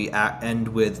ends. We end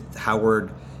with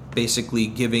Howard basically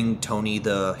giving Tony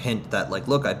the hint that like,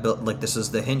 look, I built like this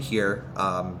is the hint here.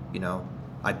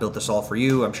 I built this all for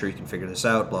you. I'm sure you can figure this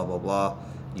out. Blah blah blah.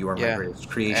 You are my Yeah. greatest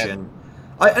creation.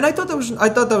 I thought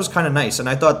that was kind of nice, and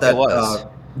I thought that It was.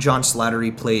 John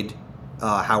Slattery played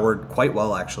Howard quite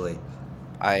well actually.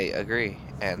 I agree.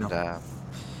 And No.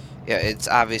 yeah, it's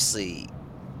obviously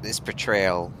this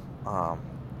portrayal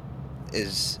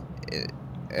is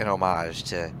an homage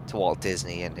to Walt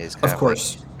Disney and his kind Of of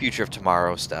course. like Future of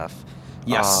Tomorrow stuff.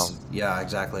 Yes. Yeah.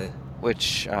 Exactly.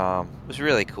 Which was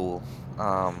really cool.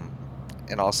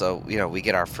 And also, we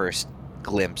get our first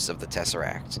glimpse of the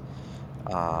Tesseract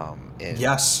in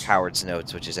Yes. Howard's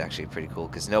notes, which is actually pretty cool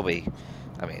because nobody,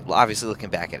 I mean, obviously looking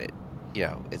back at it,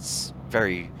 it's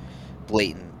very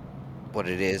blatant what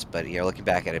it is, but looking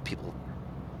back at it, people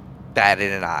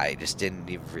batted an eye, just didn't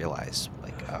even realize,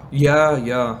 like, oh, Yeah.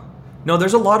 Yeah. No,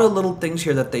 there's a lot of little things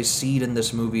here that they seed in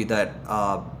this movie that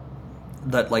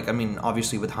like, I mean,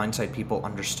 obviously with hindsight people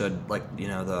understood like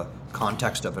the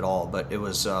context of it all, but it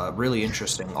was really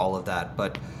interesting, all of that.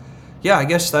 But yeah, I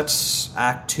guess that's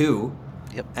Act Two.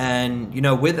 Yep. And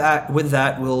with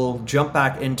that we'll jump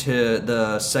back into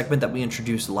the segment that we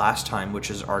introduced last time,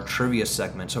 which is our trivia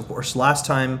segment. So of course last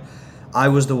time I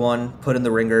was the one put in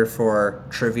the ringer for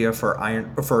trivia for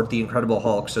the Incredible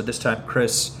Hulk. So this time,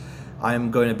 Chris,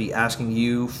 I'm going to be asking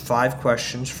you 5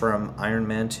 questions from Iron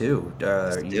Man 2.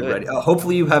 Are you do it. ready?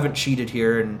 Hopefully you haven't cheated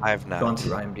here and I have not. gone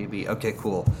through IMDb. Okay,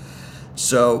 cool.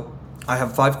 So I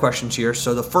have 5 questions here.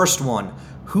 So the first one,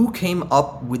 who came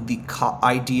up with the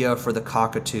idea for the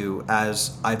cockatoo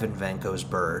as Ivan Vanko's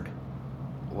bird?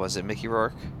 Was it Mickey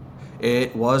Rourke?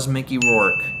 It was Mickey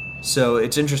Rourke. So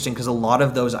it's interesting because a lot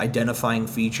of those identifying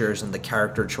features and the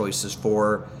character choices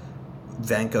for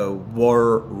Vanko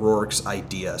were Rourke's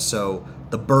idea. So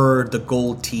the bird, the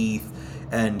gold teeth,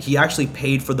 and he actually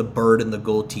paid for the bird and the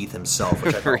gold teeth himself,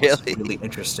 which I thought was Really? really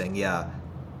interesting. Yeah.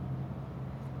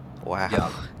 Wow.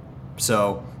 Yeah.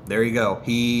 So there you go.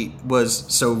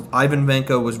 So Ivan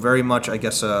Vanko was very much, I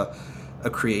guess, a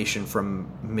creation from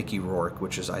Mickey Rourke,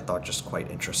 which is, I thought, just quite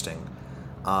interesting.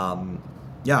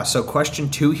 Yeah, so question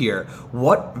 2 here.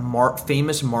 What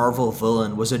famous Marvel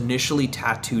villain was initially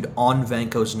tattooed on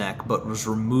Vanko's neck but was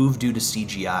removed due to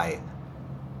CGI?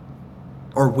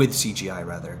 Or with CGI,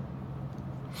 rather.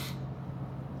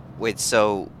 Wait,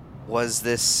 so was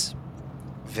this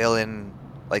villain,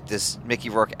 like this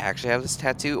Mickey Rourke, actually have this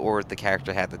tattoo, or the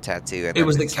character had the tattoo and It then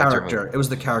was the it's had to remove character. it? It was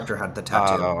the character had the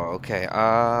tattoo. Oh, okay.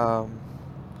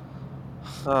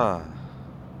 Huh.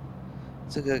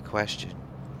 That's a good question.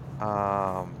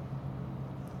 I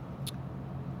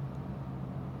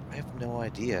have no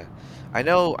idea. I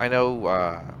know,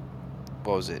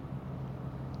 what was it?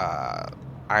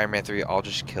 Iron Man 3,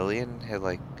 Aldrich Killian had,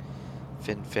 like,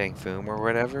 Fin Fang Foom or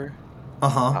whatever.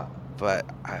 Uh-huh. But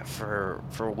for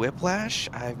Whiplash,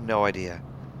 I have no idea.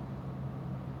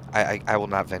 I will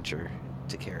not venture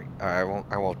to carry. I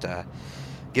won't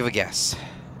give a guess.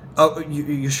 Oh,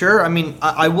 you sure? I mean,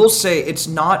 I will say it's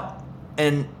not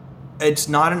an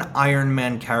Iron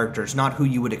Man character. It's not who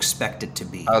you would expect it to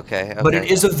be. Okay. But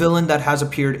it is a villain that has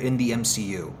appeared in the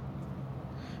MCU.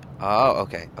 Oh,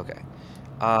 okay.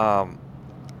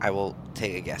 I will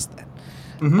take a guess then.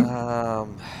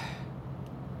 Mm-hmm.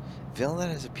 Villain that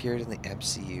has appeared in the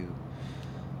MCU.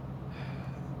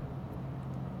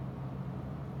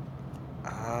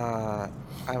 I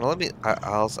don't know.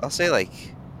 I'll say, like,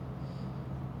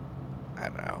 I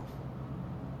don't know.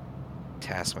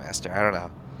 Taskmaster. I don't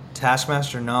know.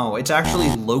 Taskmaster, no. It's actually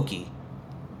Loki.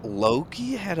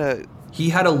 Loki had a... He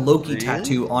had a Loki Really?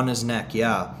 tattoo on his neck,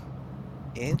 yeah.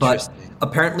 But Interesting.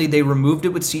 apparently they removed it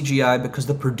with CGI because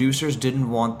the producers didn't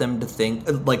want them to think,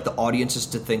 like the audiences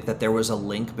to think that there was a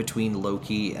link between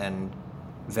Loki and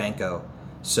Vanko.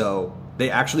 So they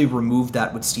actually removed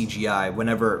that with CGI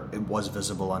whenever it was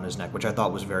visible on his neck, which I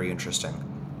thought was very interesting.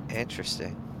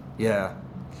 Interesting. Yeah.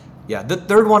 Yeah, the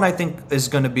third one I think is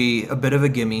going to be a bit of a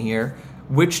gimme here.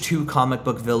 Which 2 comic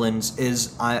book villains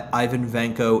is Ivan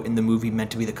Vanko in the movie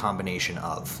meant to be the combination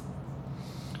of?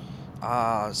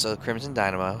 So Crimson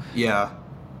Dynamo. Yeah.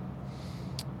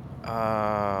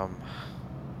 Yeah,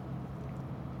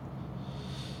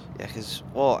 because,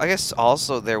 well, I guess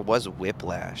also there was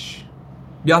Whiplash,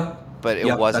 Yeah. but it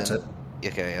Yeah, wasn't. that's it.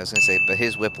 Okay, I was gonna say, but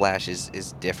his Whiplash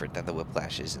is different than the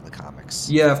Whiplashes in the comics.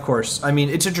 Yeah, of course. I mean,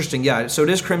 it's interesting. Yeah, so it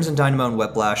is Crimson Dynamo and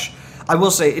Whiplash. I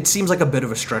will say it seems like a bit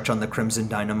of a stretch on the Crimson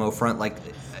Dynamo front. Like,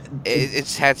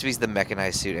 It had to be the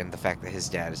mechanized suit and the fact that his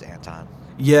dad is Anton.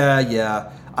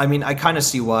 yeah. I mean, I kind of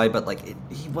see why, but like,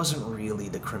 he wasn't really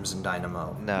the Crimson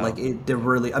Dynamo. No. Like, there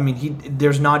really. I mean,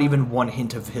 there's not even one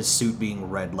hint of his suit being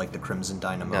red like the Crimson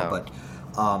Dynamo. No. But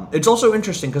it's also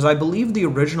interesting because I believe the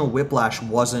original Whiplash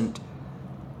wasn't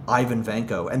Ivan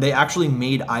Vanko, and they actually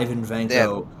made Ivan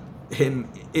Vanko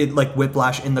like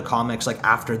Whiplash in the comics, like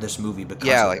after this movie. Because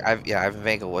Ivan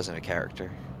Vanko wasn't a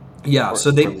character. Yeah,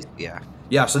 so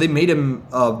they made him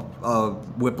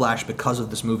Whiplash because of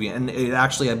this movie, and it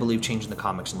actually, I believe, changed in the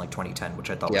comics in like 2010, which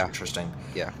I thought was interesting.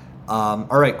 Yeah. All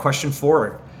right, question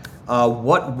 4.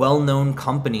 What well-known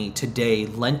company today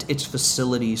lent its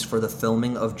facilities for the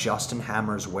filming of Justin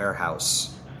Hammer's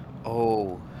Warehouse?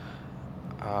 Oh.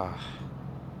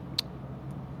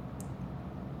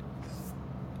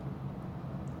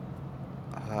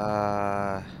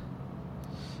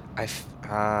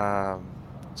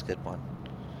 It's a good one.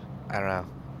 I don't know.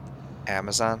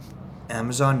 Amazon?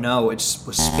 Amazon? No, it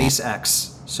was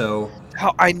SpaceX. So.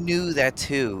 Oh, I knew that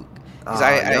too. Because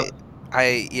I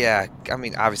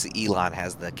mean, obviously Elon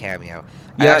has the cameo.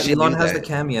 Yeah, Elon has the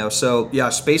cameo. So, yeah,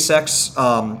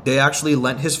 SpaceX, they actually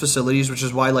lent his facilities, which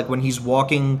is why, like, when he's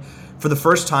walking for the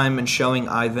first time and showing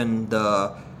Ivan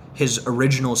his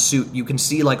original suit, you can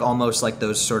see, like, almost like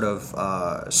those sort of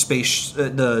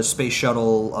the space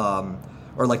shuttle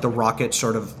or, like, the rocket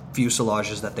sort of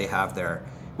fuselages that they have there,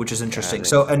 which is interesting.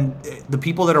 So, and the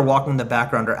people that are walking in the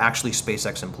background are actually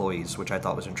SpaceX employees, which I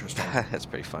thought was interesting. That's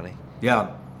pretty funny.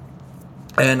 Yeah.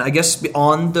 And I guess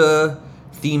on the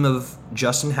theme of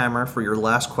Justin Hammer, for your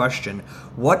last question,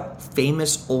 what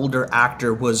famous older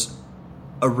actor was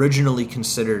originally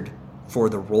considered for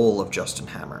the role of Justin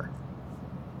Hammer?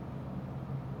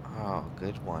 Oh,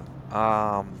 good one.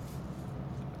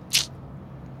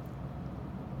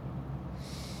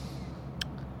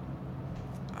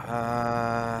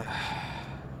 Uh,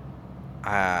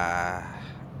 I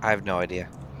have no idea.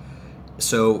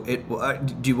 So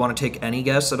do you want to take any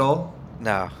guess at all?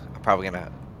 No, I'm probably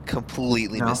gonna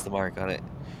completely miss No. the mark on it.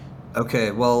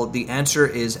 Okay, well, the answer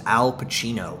is Al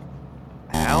Pacino.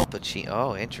 Al Pacino.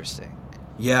 Oh, interesting.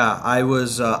 Yeah,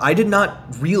 I did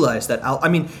not realize that. I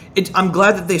mean, I'm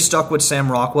glad that they stuck with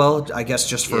Sam Rockwell. I guess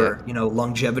just Yeah. for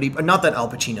longevity, but not that Al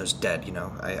Pacino's dead.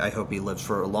 I hope he lives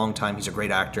for a long time. He's a great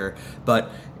actor,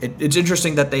 but it's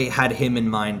interesting that they had him in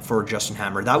mind for Justin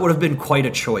Hammer. That would have been quite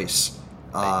a choice.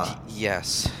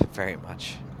 Yes, very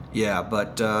much. Yeah,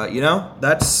 but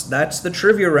that's the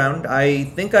trivia round. I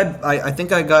think I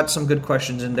think I got some good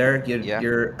questions in there. Yeah.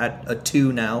 You're at a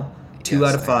 2 now, two Yes,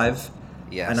 out of I am. 5.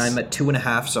 Yes. And I'm at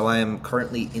 2.5, so I am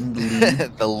currently in the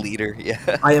lead. The leader.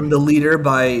 Yeah. I am the leader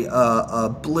by a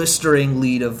blistering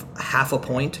lead of half a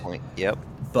point. Yep.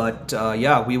 But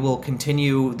yeah, we will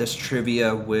continue this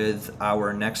trivia with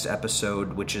our next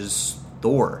episode, which is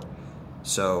Thor.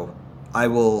 So I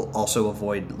will also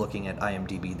avoid looking at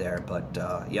IMDb there, but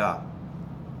yeah.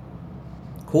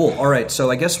 Cool. All right, so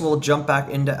I guess we'll jump back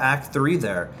into Act 3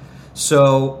 there.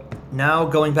 So now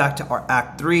going back to our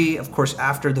Act 3, of course,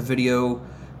 after the video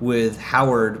with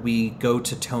Howard, we go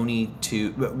to Tony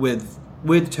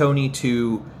with Tony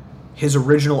to his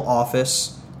original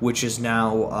office, which is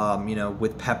now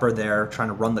with Pepper there trying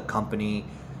to run the company.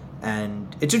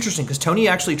 And it's interesting because Tony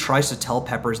actually tries to tell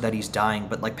Peppers that he's dying,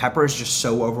 but like Pepper is just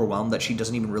so overwhelmed that she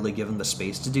doesn't even really give him the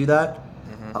space to do that,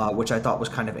 which I thought was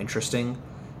kind of interesting.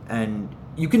 And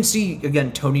you can see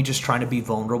again Tony just trying to be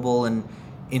vulnerable and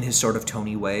in his sort of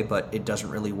Tony way, but it doesn't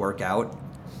really work out.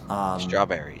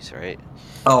 Strawberries, right?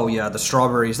 Oh yeah, the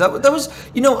strawberries. That was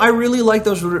I really like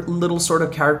those little sort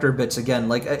of character bits again.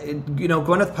 Like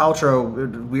Gwyneth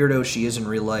Paltrow, weirdo she is in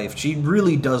real life, she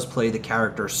really does play the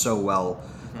character so well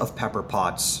of Pepper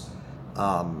Potts.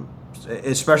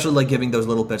 Especially like giving those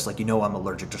little bits like I'm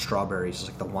allergic to strawberries is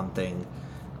like the one thing.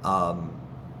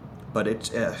 But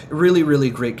it's really really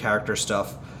great character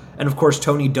stuff. And of course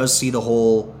Tony does see the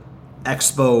whole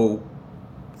expo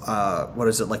what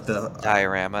is it, like the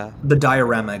Diorama. The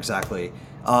diorama, exactly.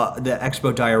 The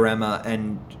expo diorama,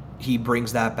 and he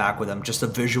brings that back with him. Just a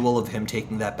visual of him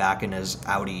taking that back in his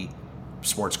Audi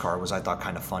sports car was, I thought,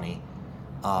 kind of funny.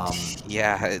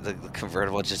 Yeah, the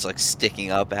convertible just like sticking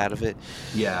up out of it.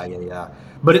 Yeah.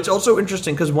 But it's also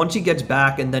interesting because once he gets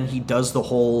back and then he does the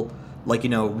whole,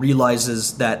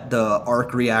 realizes that the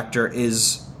arc reactor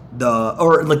is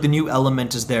the new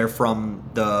element is there from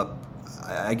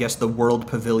I guess the world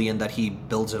pavilion that he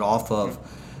builds it off of.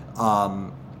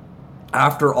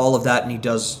 After all of that, and he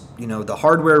does, the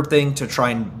hardware thing to try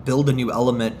and build a new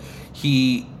element,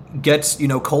 he gets,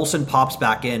 Coulson pops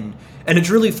back in. And it's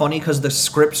really funny because the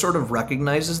script sort of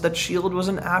recognizes that S.H.I.E.L.D. was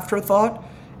an afterthought.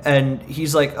 And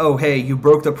he's like, oh, hey, you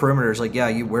broke the perimeters. Like,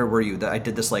 yeah, where were you? I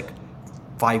did this,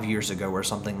 5 years ago or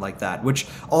something like that, which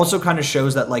also kind of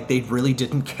shows that they really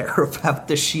didn't care about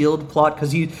the S.H.I.E.L.D. plot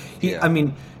because I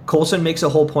mean, Coulson makes a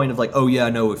whole point of oh yeah,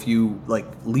 no, if you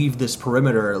leave this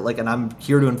perimeter and I'm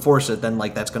here to enforce it, then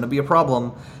that's going to be a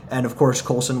problem. And of course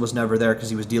Coulson was never there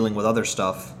because he was dealing with other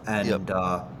stuff and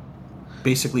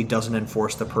basically doesn't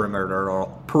enforce the perimeter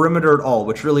at all,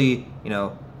 which really I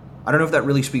don't know if that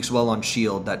really speaks well on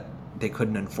S.H.I.E.L.D. that they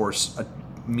couldn't enforce a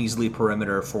measly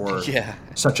perimeter for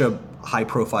such a high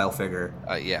profile figure.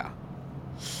 Yeah.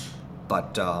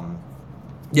 But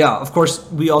yeah, of course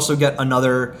we also get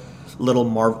another little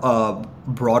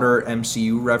broader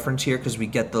MCU reference here because we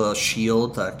get the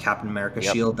shield, the Captain America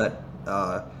shield that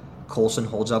Coulson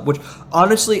holds up, which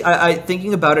honestly I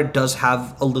thinking about it does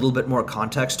have a little bit more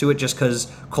context to it just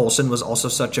because Coulson was also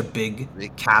such a big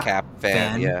Cap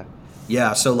fan.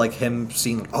 Yeah, so him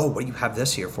seeing, oh, what do you have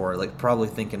this here for? Probably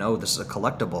thinking, oh, this is a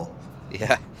collectible.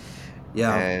 Yeah.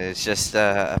 And it's just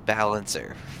a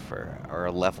balancer or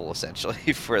a level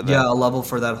essentially for the... Yeah, a level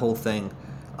for that whole thing.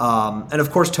 And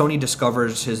of course, Tony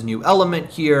discovers his new element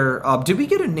here. Did we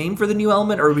get a name for the new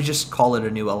element, or did we just call it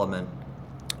a new element?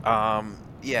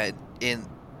 Yeah, at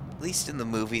least in the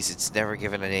movies, it's never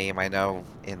given a name. I know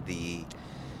in the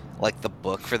the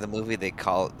book for the movie, they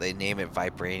name it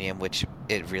Vibranium, which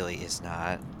it really is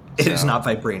not. It is not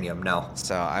Vibranium, no.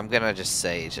 So I'm gonna just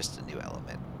say it's just a new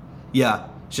element. Yeah,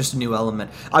 it's just a new element.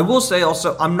 I will say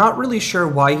also, I'm not really sure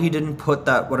why he didn't put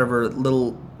that whatever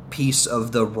little piece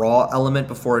of the raw element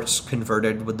before it's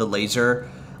converted with the laser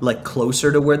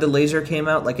closer to where the laser came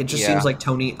out. It just seems like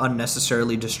Tony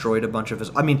unnecessarily destroyed a bunch of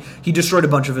his... I mean, he destroyed a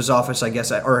bunch of his office, I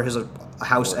guess, or his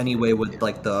house anyway with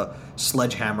the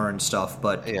sledgehammer and stuff,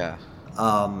 but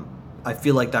I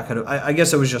feel like that could have... I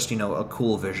guess it was just, a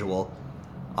cool visual.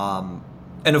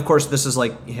 And of course, this is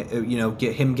like,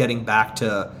 get him getting back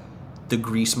to the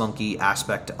grease monkey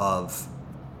aspect of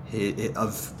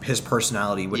his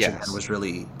personality, which again Yes, was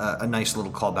really a nice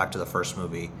little callback to the first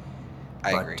movie.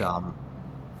 I But agree.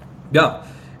 yeah,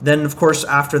 then of course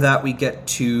after that we get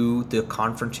to the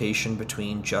confrontation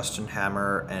between Justin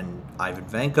Hammer and Ivan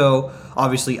Vanko.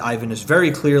 Obviously, Ivan is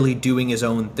very clearly doing his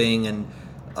own thing, and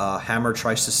Hammer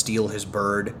tries to steal his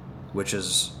bird, which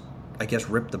is, I guess,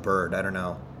 Rip the Bird. I don't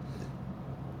know.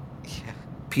 Yeah.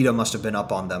 PETA must have been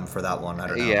up on them for that one. I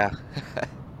don't know. Yeah.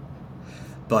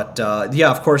 But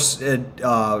yeah, of course,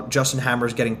 Justin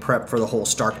Hammer's getting prepped for the whole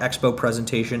Stark Expo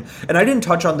presentation. And I didn't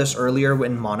touch on this earlier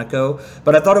in Monaco,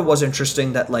 but I thought it was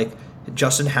interesting that, like,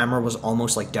 Justin Hammer was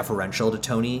almost, like, deferential to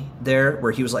Tony there,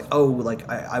 where he was like, oh, like,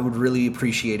 I would really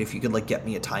appreciate if you could, like, get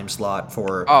me a time slot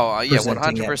for Oh, yeah,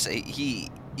 presenting it. 100%.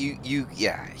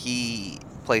 He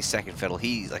plays second fiddle.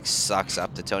 He like sucks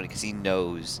up to Tony because he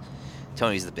knows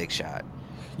Tony's the big shot.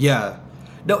 Yeah.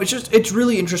 No, it's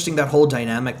really interesting, that whole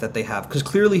dynamic that they have, because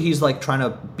clearly he's like trying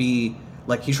to be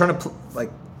like he's trying to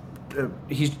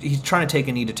he's trying to take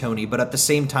a knee to Tony, but at the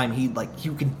same time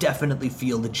you can definitely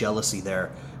feel the jealousy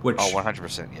there, which Oh,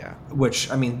 100%. Yeah.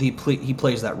 I mean he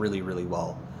plays that really really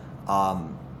well,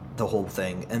 the whole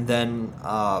thing, and then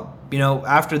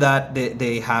after that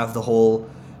they have the whole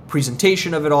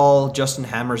presentation of it all, Justin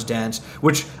Hammer's dance,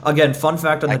 which again, fun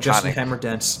fact on the Iconic. Justin Hammer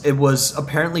dance, it was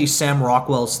apparently Sam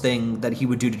Rockwell's thing that he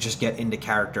would do to just get into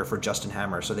character for Justin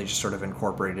Hammer, so they just sort of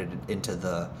incorporated it into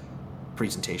the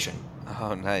presentation.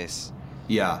 Oh, nice.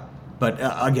 Yeah, but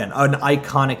again, an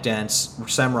iconic dance.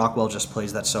 Sam Rockwell just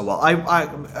plays that so well.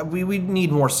 We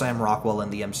need more Sam Rockwell in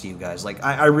the MCU, guys. Like,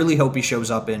 I really hope he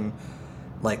shows up in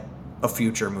like a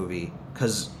future movie,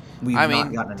 because we've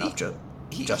not gotten enough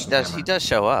Justin Hammer. He does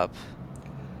show up.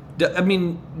 I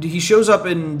mean, he shows up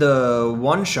in the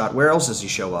one shot. Where else does he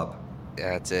show up?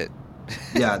 Yeah, that's it.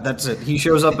 Yeah, that's it. He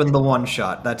shows up in the one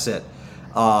shot. That's it.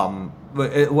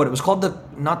 But it was called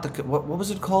what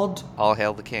was it called? All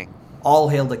hail the king. All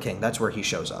Hail the King. That's where he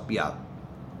shows up. Yeah.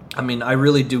 I mean, I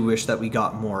really do wish that we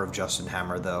got more of Justin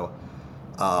Hammer, though.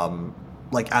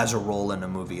 Like, as a role in a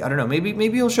movie. I don't know.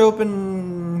 Maybe he'll show up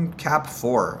in Cap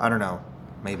 4. I don't know.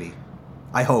 Maybe.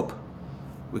 I hope.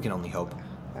 We can only hope.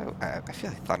 I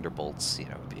feel like Thunderbolts,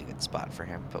 would be a good spot for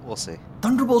him, but we'll see.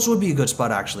 Thunderbolts would be a good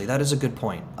spot, actually. That is a good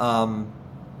point. I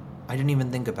didn't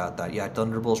even think about that. Yeah,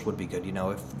 Thunderbolts would be good.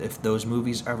 If those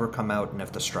movies ever come out and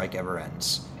if the strike ever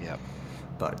ends. Yep.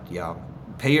 But yeah,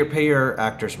 pay your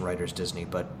actors and writers, Disney,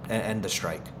 but and the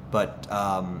strike. But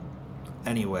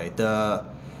anyway,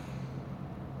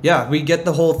 we get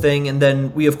the whole thing, and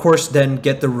then we of course then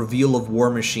get the reveal of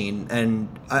War Machine. And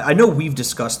I know we've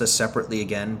discussed this separately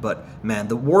again, but man,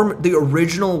 the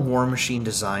original War Machine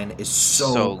design is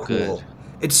so cool. Good.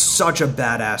 It's such a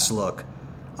badass look.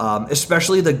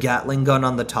 Especially the Gatling gun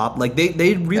on the top. Like,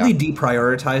 they really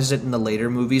deprioritized it in the later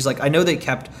movies. Like, I know they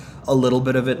kept a little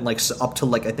bit of it, like, up to,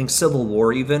 like, I think Civil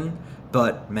War even.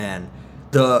 But, man,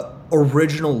 the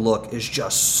original look is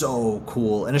just so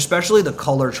cool. And especially the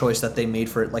color choice that they made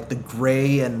for it. Like, the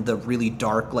gray and the really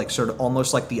dark, like, sort of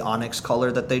almost like the onyx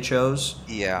color that they chose.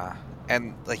 Yeah.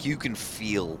 And, like, you can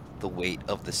feel the weight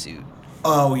of the suit.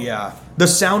 Oh, yeah. The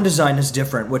sound design is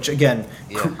different, which, again,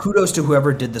 kudos to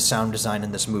whoever did the sound design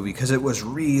in this movie, because it was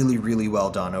really, really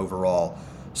well done overall.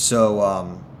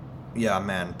 So, yeah,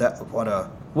 man, what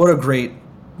a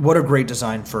great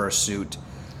design for a suit.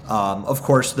 Of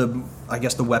course, I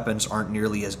guess the weapons aren't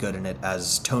nearly as good in it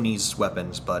as Tony's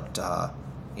weapons, but,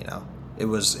 it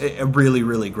was a really,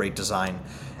 really great design.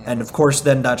 And of course,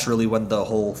 then that's really when the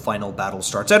whole final battle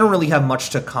starts. I don't really have much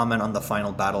to comment on the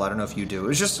final battle. I don't know if you do. It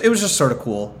was just sort of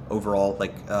cool overall.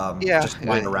 Like, just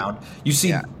flying around. You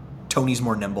see, Tony's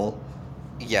more nimble.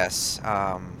 Yes.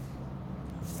 I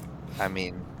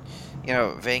mean,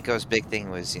 Vanko's big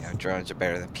thing was, drones are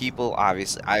better than people.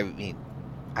 Obviously, I mean,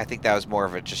 I think that was more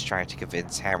of just trying to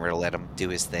convince Hammer to let him do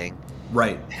his thing.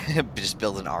 Right. Just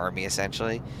build an army,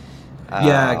 essentially.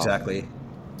 Yeah, exactly.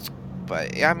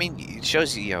 But yeah, I mean, it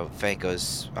shows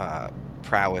Vanko's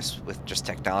prowess with just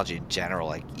technology in general.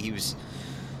 Like, he was,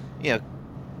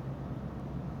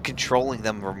 controlling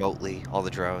them remotely, all the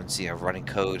drones, running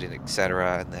code and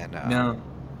etc. And then,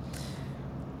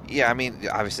 yeah, I mean,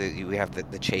 obviously we have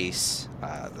the chase,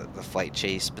 the flight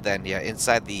chase, but then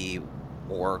inside the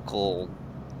Oracle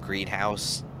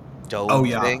greenhouse dome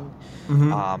thing.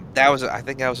 Mm-hmm. I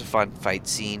think that was a fun fight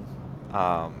scene.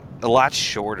 A lot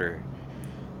shorter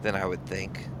than I would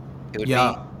think it would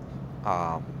be.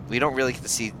 We don't really get to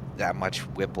see that much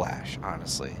whiplash,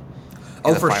 honestly.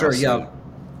 Oh, for sure, yeah.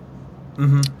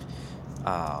 Mm-hmm.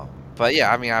 But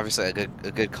yeah, I mean, obviously a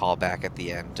good callback at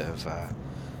the end of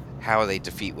how they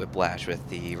defeat Whiplash with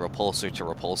the repulsor to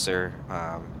repulsor,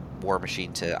 War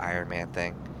Machine to Iron Man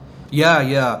thing. Yeah,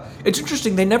 yeah. It's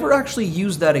interesting. They never actually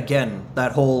used that again,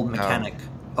 that whole No. mechanic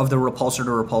of the repulsor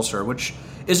to repulsor, which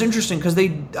is interesting because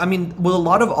I mean, with a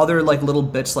lot of other like little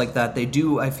bits like that, they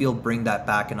do, I feel, bring that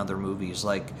back in other movies.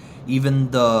 Like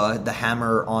even the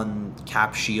hammer on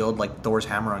Cap Shield, like Thor's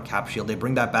hammer on Cap Shield, they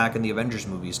bring that back in the Avengers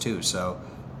movies too. So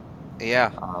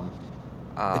Yeah. um,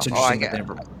 it's Oh, interesting that they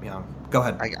never, yeah. Go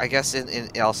ahead. I guess in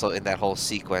also in that whole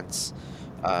sequence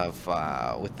of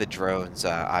with the drones,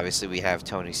 obviously we have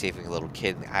Tony saving a little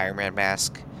kid in the Iron Man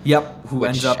mask, Yep, who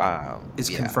ends which up is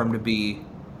yeah, confirmed to be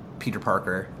Peter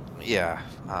Parker. yeah,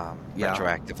 Yeah.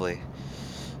 retroactively.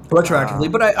 Retroactively,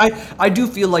 Um, but I do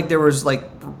feel like there was like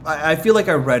I feel like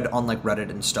I read on like Reddit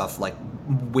and stuff like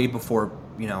way before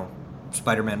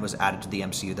Spider-Man was added to the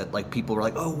MCU that like people were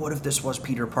like, oh, what if this was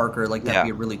Peter Parker, like that'd yeah, be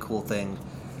a really cool thing.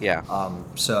 yeah.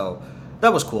 So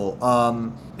that was cool.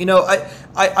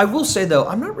 I will say though,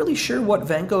 I'm not really sure what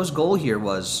Van Gogh's goal here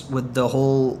was with the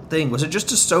whole thing. Was it just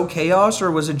to sow chaos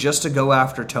or was it just to go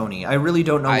after Tony? I really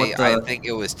don't know what I the think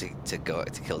it was to go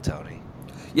to kill Tony.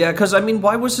 yeah, because I mean,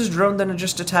 why was his drone then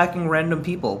just attacking random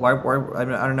people? Why I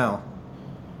don't know.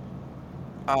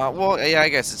 Well, yeah, I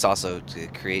guess it's also to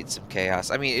create some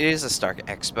chaos. I mean, it is a Stark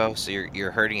Expo, so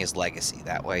you're hurting his legacy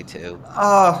that way too.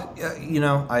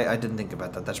 I didn't think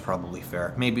about that. That's probably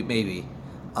fair. Maybe.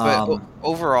 But Um,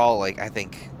 overall, like I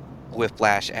think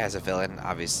Whiplash as a villain,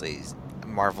 obviously,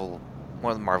 Marvel.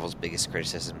 One of Marvel's biggest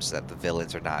criticisms is that the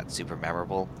villains are not super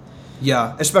memorable.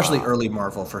 yeah, especially Uh, early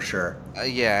Marvel for sure.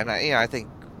 yeah, and I think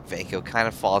Vanko kind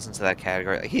of falls into that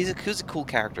category. Like, he's a cool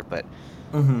character, but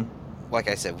Hmm. like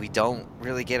I said, we don't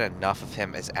really get enough of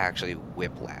him as actually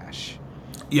Whiplash.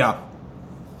 Yeah,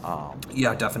 Um,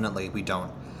 yeah, definitely we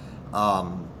don't.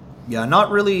 Um, yeah, not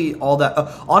really all that.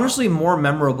 Honestly, more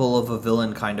memorable of a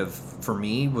villain kind of for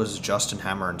me was Justin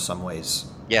Hammer in some ways.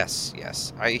 yes.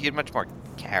 He had much more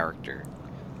character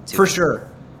to For him. sure.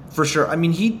 For sure. I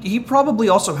mean, he probably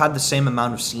also had the same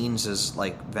amount of scenes as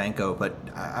like Vanko, but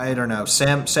I don't know.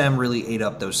 Sam really ate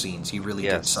up those scenes. He really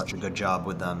did Yes. such a good job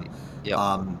with them. Yep.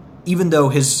 Even though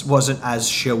his wasn't as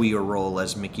showy a role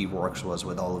as Mickey Rourke's was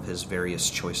with all of his various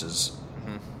choices.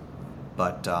 Hmm.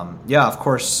 But yeah, of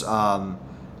course,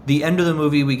 the end of the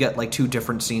movie we get like two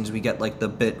different scenes. We get like the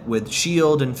bit with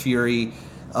Shield and Fury,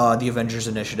 the Avengers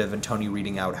Initiative, and Tony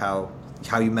reading out how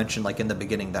you mentioned like in the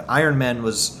beginning that Iron Man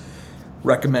was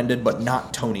recommended, but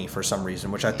not Tony for some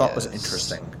reason, which I thought was Yes.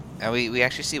 interesting. And we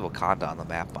actually see Wakanda on the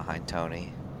map behind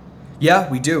Tony. Yeah,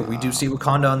 we do. We do Uh, see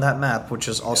Wakanda on that map, which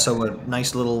is also yeah. a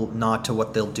nice little nod to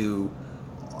what they'll do.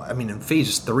 I mean, in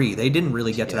Phase 3, they didn't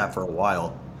really get to Yeah. that for a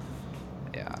while.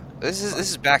 Yeah. This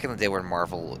is back in the day when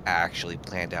Marvel actually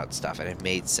planned out stuff and it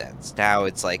made sense. Now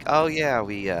it's like, oh yeah,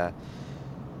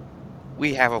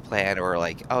 we have a plan, or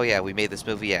like, oh yeah, we made this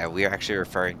movie. Yeah, we're actually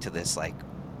referring to this like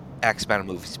X amount of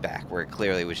movies back, where it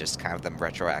clearly was just kind of them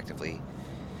retroactively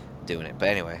doing it. But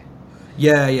anyway,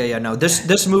 Yeah. No,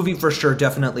 this movie for sure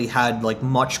definitely had like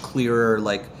much clearer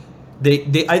like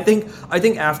they I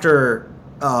think after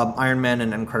Iron Man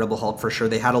and Incredible Hulk for sure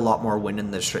they had a lot more wind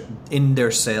in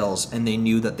their sails and they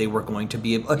knew that they were going to be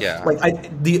yeah,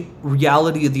 the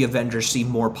reality of the Avengers seemed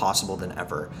more possible than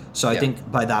ever. So I yeah,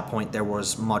 think by that point there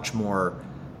was much more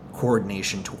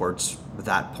coordination towards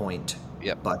that point.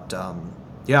 yep, But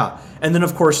yeah, and then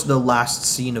of course the last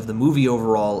scene of the movie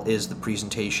overall is the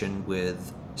presentation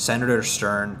with Senator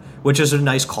Stern, which is a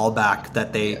nice callback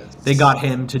that they yes, got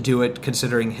him to do it,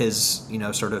 considering his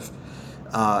sort of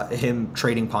him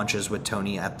trading punches with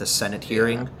Tony at the Senate yeah,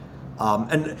 hearing.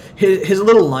 And his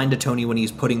little line to Tony when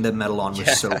he's putting the medal on was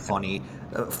so yeah, funny.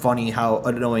 Funny how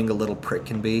annoying a little prick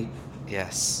can be.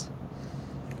 yes.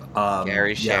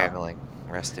 Gary Yeah. Shandling,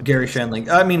 rest in Gary peace. Shandling.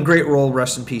 I mean, great role.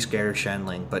 Rest in peace, Gary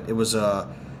Shandling. But it was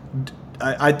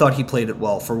I thought he played it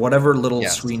well for whatever little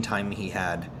Yes, screen time he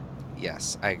had.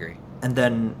 yes, I agree. And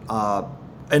then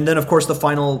of course the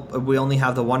final. We only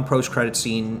have the one post credit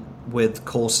scene with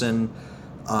Coulson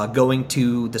going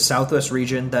to the Southwest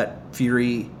region that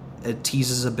Fury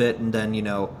teases a bit, and then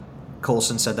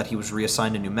Coulson said that he was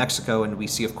reassigned to New Mexico, and we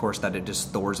see, of course, that it is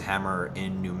Thor's hammer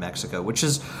in New Mexico, which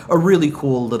is a really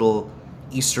cool little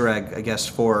Easter egg, I guess,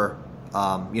 for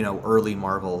early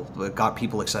Marvel. It got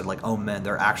people excited, like, oh man,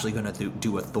 they're actually going to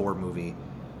do a Thor movie.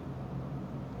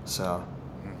 So,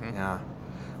 Hmm. yeah.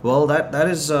 Well, that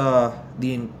is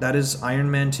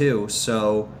Iron Man 2.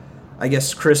 So, I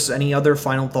guess Chris, any other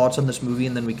final thoughts on this movie,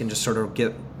 and then we can just sort of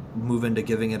move into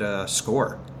giving it a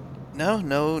score.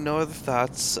 No other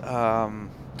thoughts.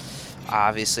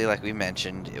 Obviously, like we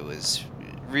mentioned, it was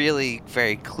really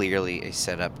very clearly a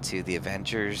setup to the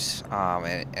Avengers,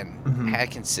 and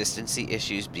had consistency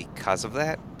issues because of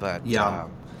that. But Yeah.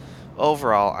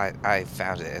 overall, I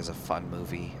found it as a fun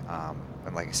movie,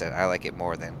 and like I said, I like it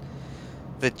more than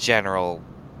the general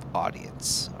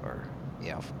audience or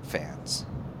fans.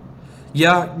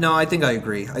 Yeah, no, I think I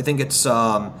agree. I think it's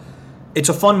a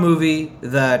fun movie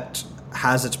that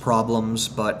has its problems,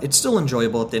 but it's still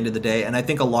enjoyable at the end of the day. And I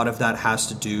think a lot of that has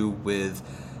to do with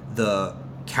the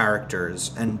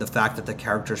characters and the fact that the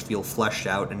characters feel fleshed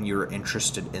out and you're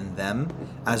interested in them,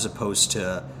 as opposed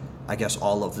to, I guess,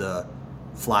 all of the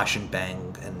flash and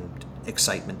bang and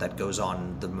excitement that goes on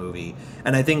in the movie.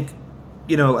 And I think,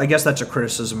 I guess that's a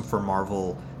criticism for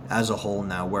Marvel as a whole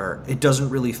now, where it doesn't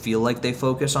really feel like they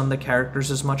focus on the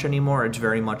characters as much anymore. It's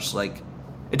very much like,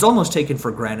 it's almost taken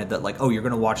for granted that, like, oh, you're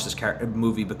going to watch this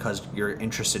movie because you're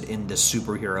interested in this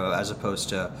superhero, as opposed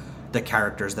to the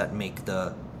characters that make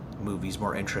the movies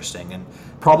more interesting. And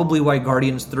probably why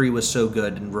Guardians 3 was so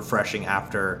good and refreshing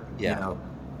after, a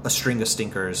string of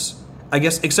stinkers. I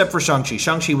guess, except for Shang-Chi.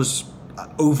 Shang-Chi was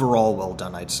overall well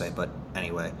done, I'd say. But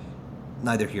anyway,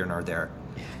 neither here nor there.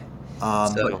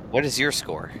 So, what is your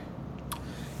score?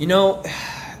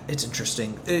 It's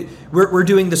interesting. We're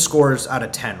doing the scores out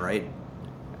of 10, right?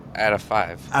 Out of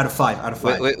 5. Out of 5.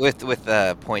 With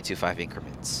 0.25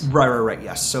 increments. Right.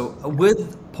 Yes. So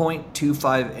with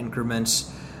 0.25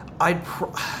 increments, I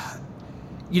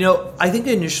think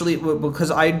initially,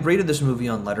 because I rated this movie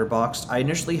on Letterboxd, I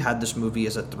initially had this movie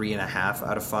as a 3.5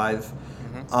 out of 5.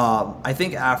 I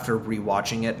think after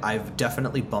rewatching it, I've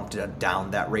definitely bumped it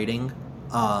down that rating.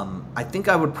 I think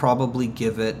I would probably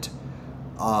give it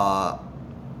a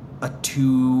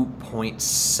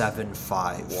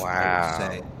 2.75. Wow. I would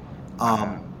say.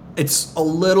 It's a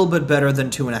little bit better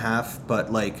than 2.5,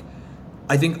 but like,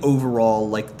 I think overall,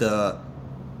 like the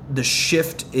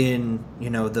shift in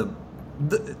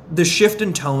the shift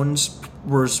in tones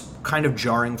was kind of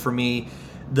jarring for me.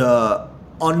 The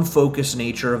unfocused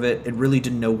nature of it, it really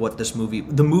didn't know what the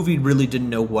movie really didn't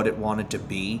know what it wanted to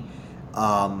be.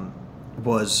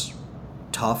 Was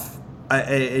tough.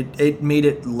 It made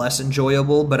it less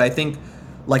enjoyable, but I think,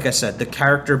 like I said, the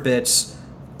character bits,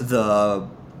 the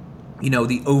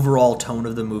overall tone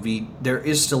of the movie, there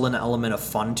is still an element of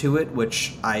fun to it,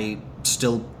 which I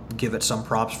still give it some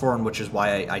props for, and which is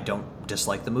why I don't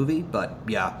dislike the movie. But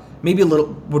yeah, maybe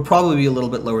would probably be a little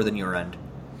bit lower than your end.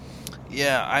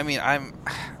 Yeah, I mean,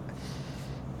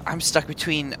 I'm stuck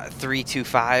between a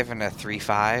 3.25 and a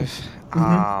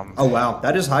 3.5. Oh wow,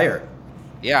 that is higher.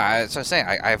 Yeah, that's what I'm saying.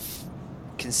 I've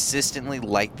consistently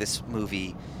liked this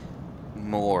movie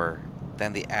more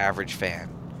than the average fan.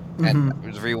 And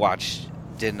the rewatch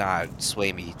did not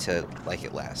sway me to like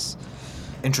it less.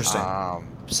 Interesting.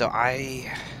 So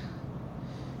I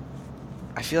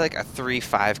feel like a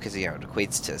 3.5 because it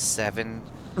equates to 7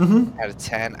 out of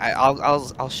 10.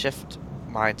 I'll shift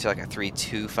mine to like a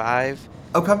 3.25.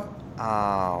 Okay.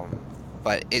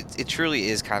 But it truly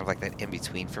is kind of like that in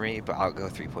between for me. But I'll go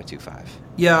 3.25.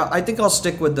 Yeah, I think I'll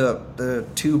stick with the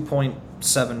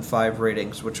 2.75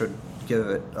 ratings, which would give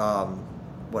it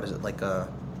what is it, like a.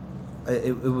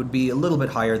 It would be a little bit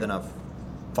higher than a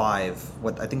 5.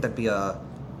 What would that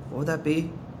be?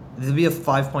 Would it be a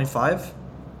 5.5?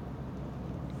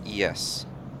 Yes.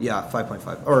 Yeah,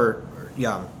 5.5. Or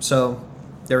yeah. So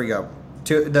there we go.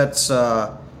 That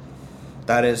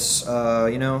is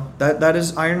that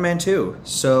is Iron Man 2.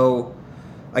 So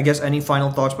I guess any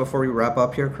final thoughts before we wrap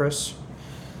up here, Chris?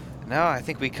 No, I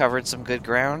think we covered some good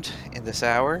ground in this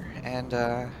hour, and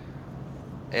had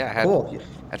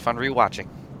fun rewatching.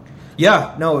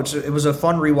 Yeah, no, it was a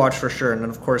fun rewatch for sure. And then,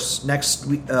 of course, next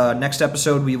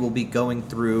episode we will be going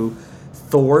through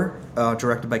Thor,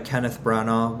 directed by Kenneth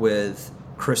Branagh, with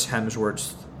Chris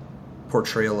Hemsworth's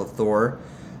portrayal of Thor.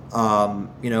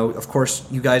 Of course,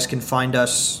 you guys can find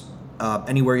us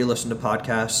anywhere you listen to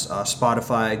podcasts: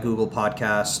 Spotify, Google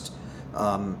Podcast,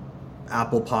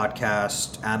 Apple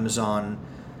Podcast, Amazon.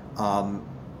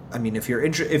 If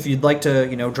you'd like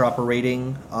to, drop a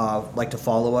rating, like to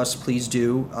follow us, please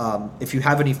do. If you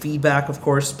have any feedback, of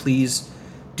course, please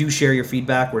do share your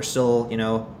feedback. We're still,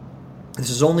 this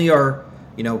is only our,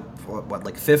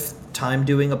 fifth time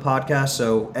doing a podcast.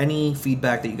 So any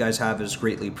feedback that you guys have is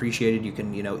greatly appreciated. You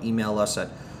can, email us at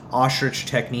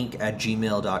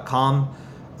ostrichtechnique@gmail.com.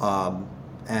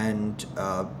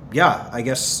 I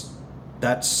guess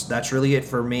that's really it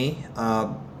for me,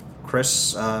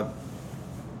 Chris. I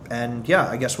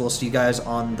guess we'll see you guys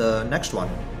on the next one.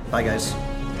 Bye, guys.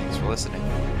 Thanks for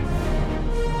listening.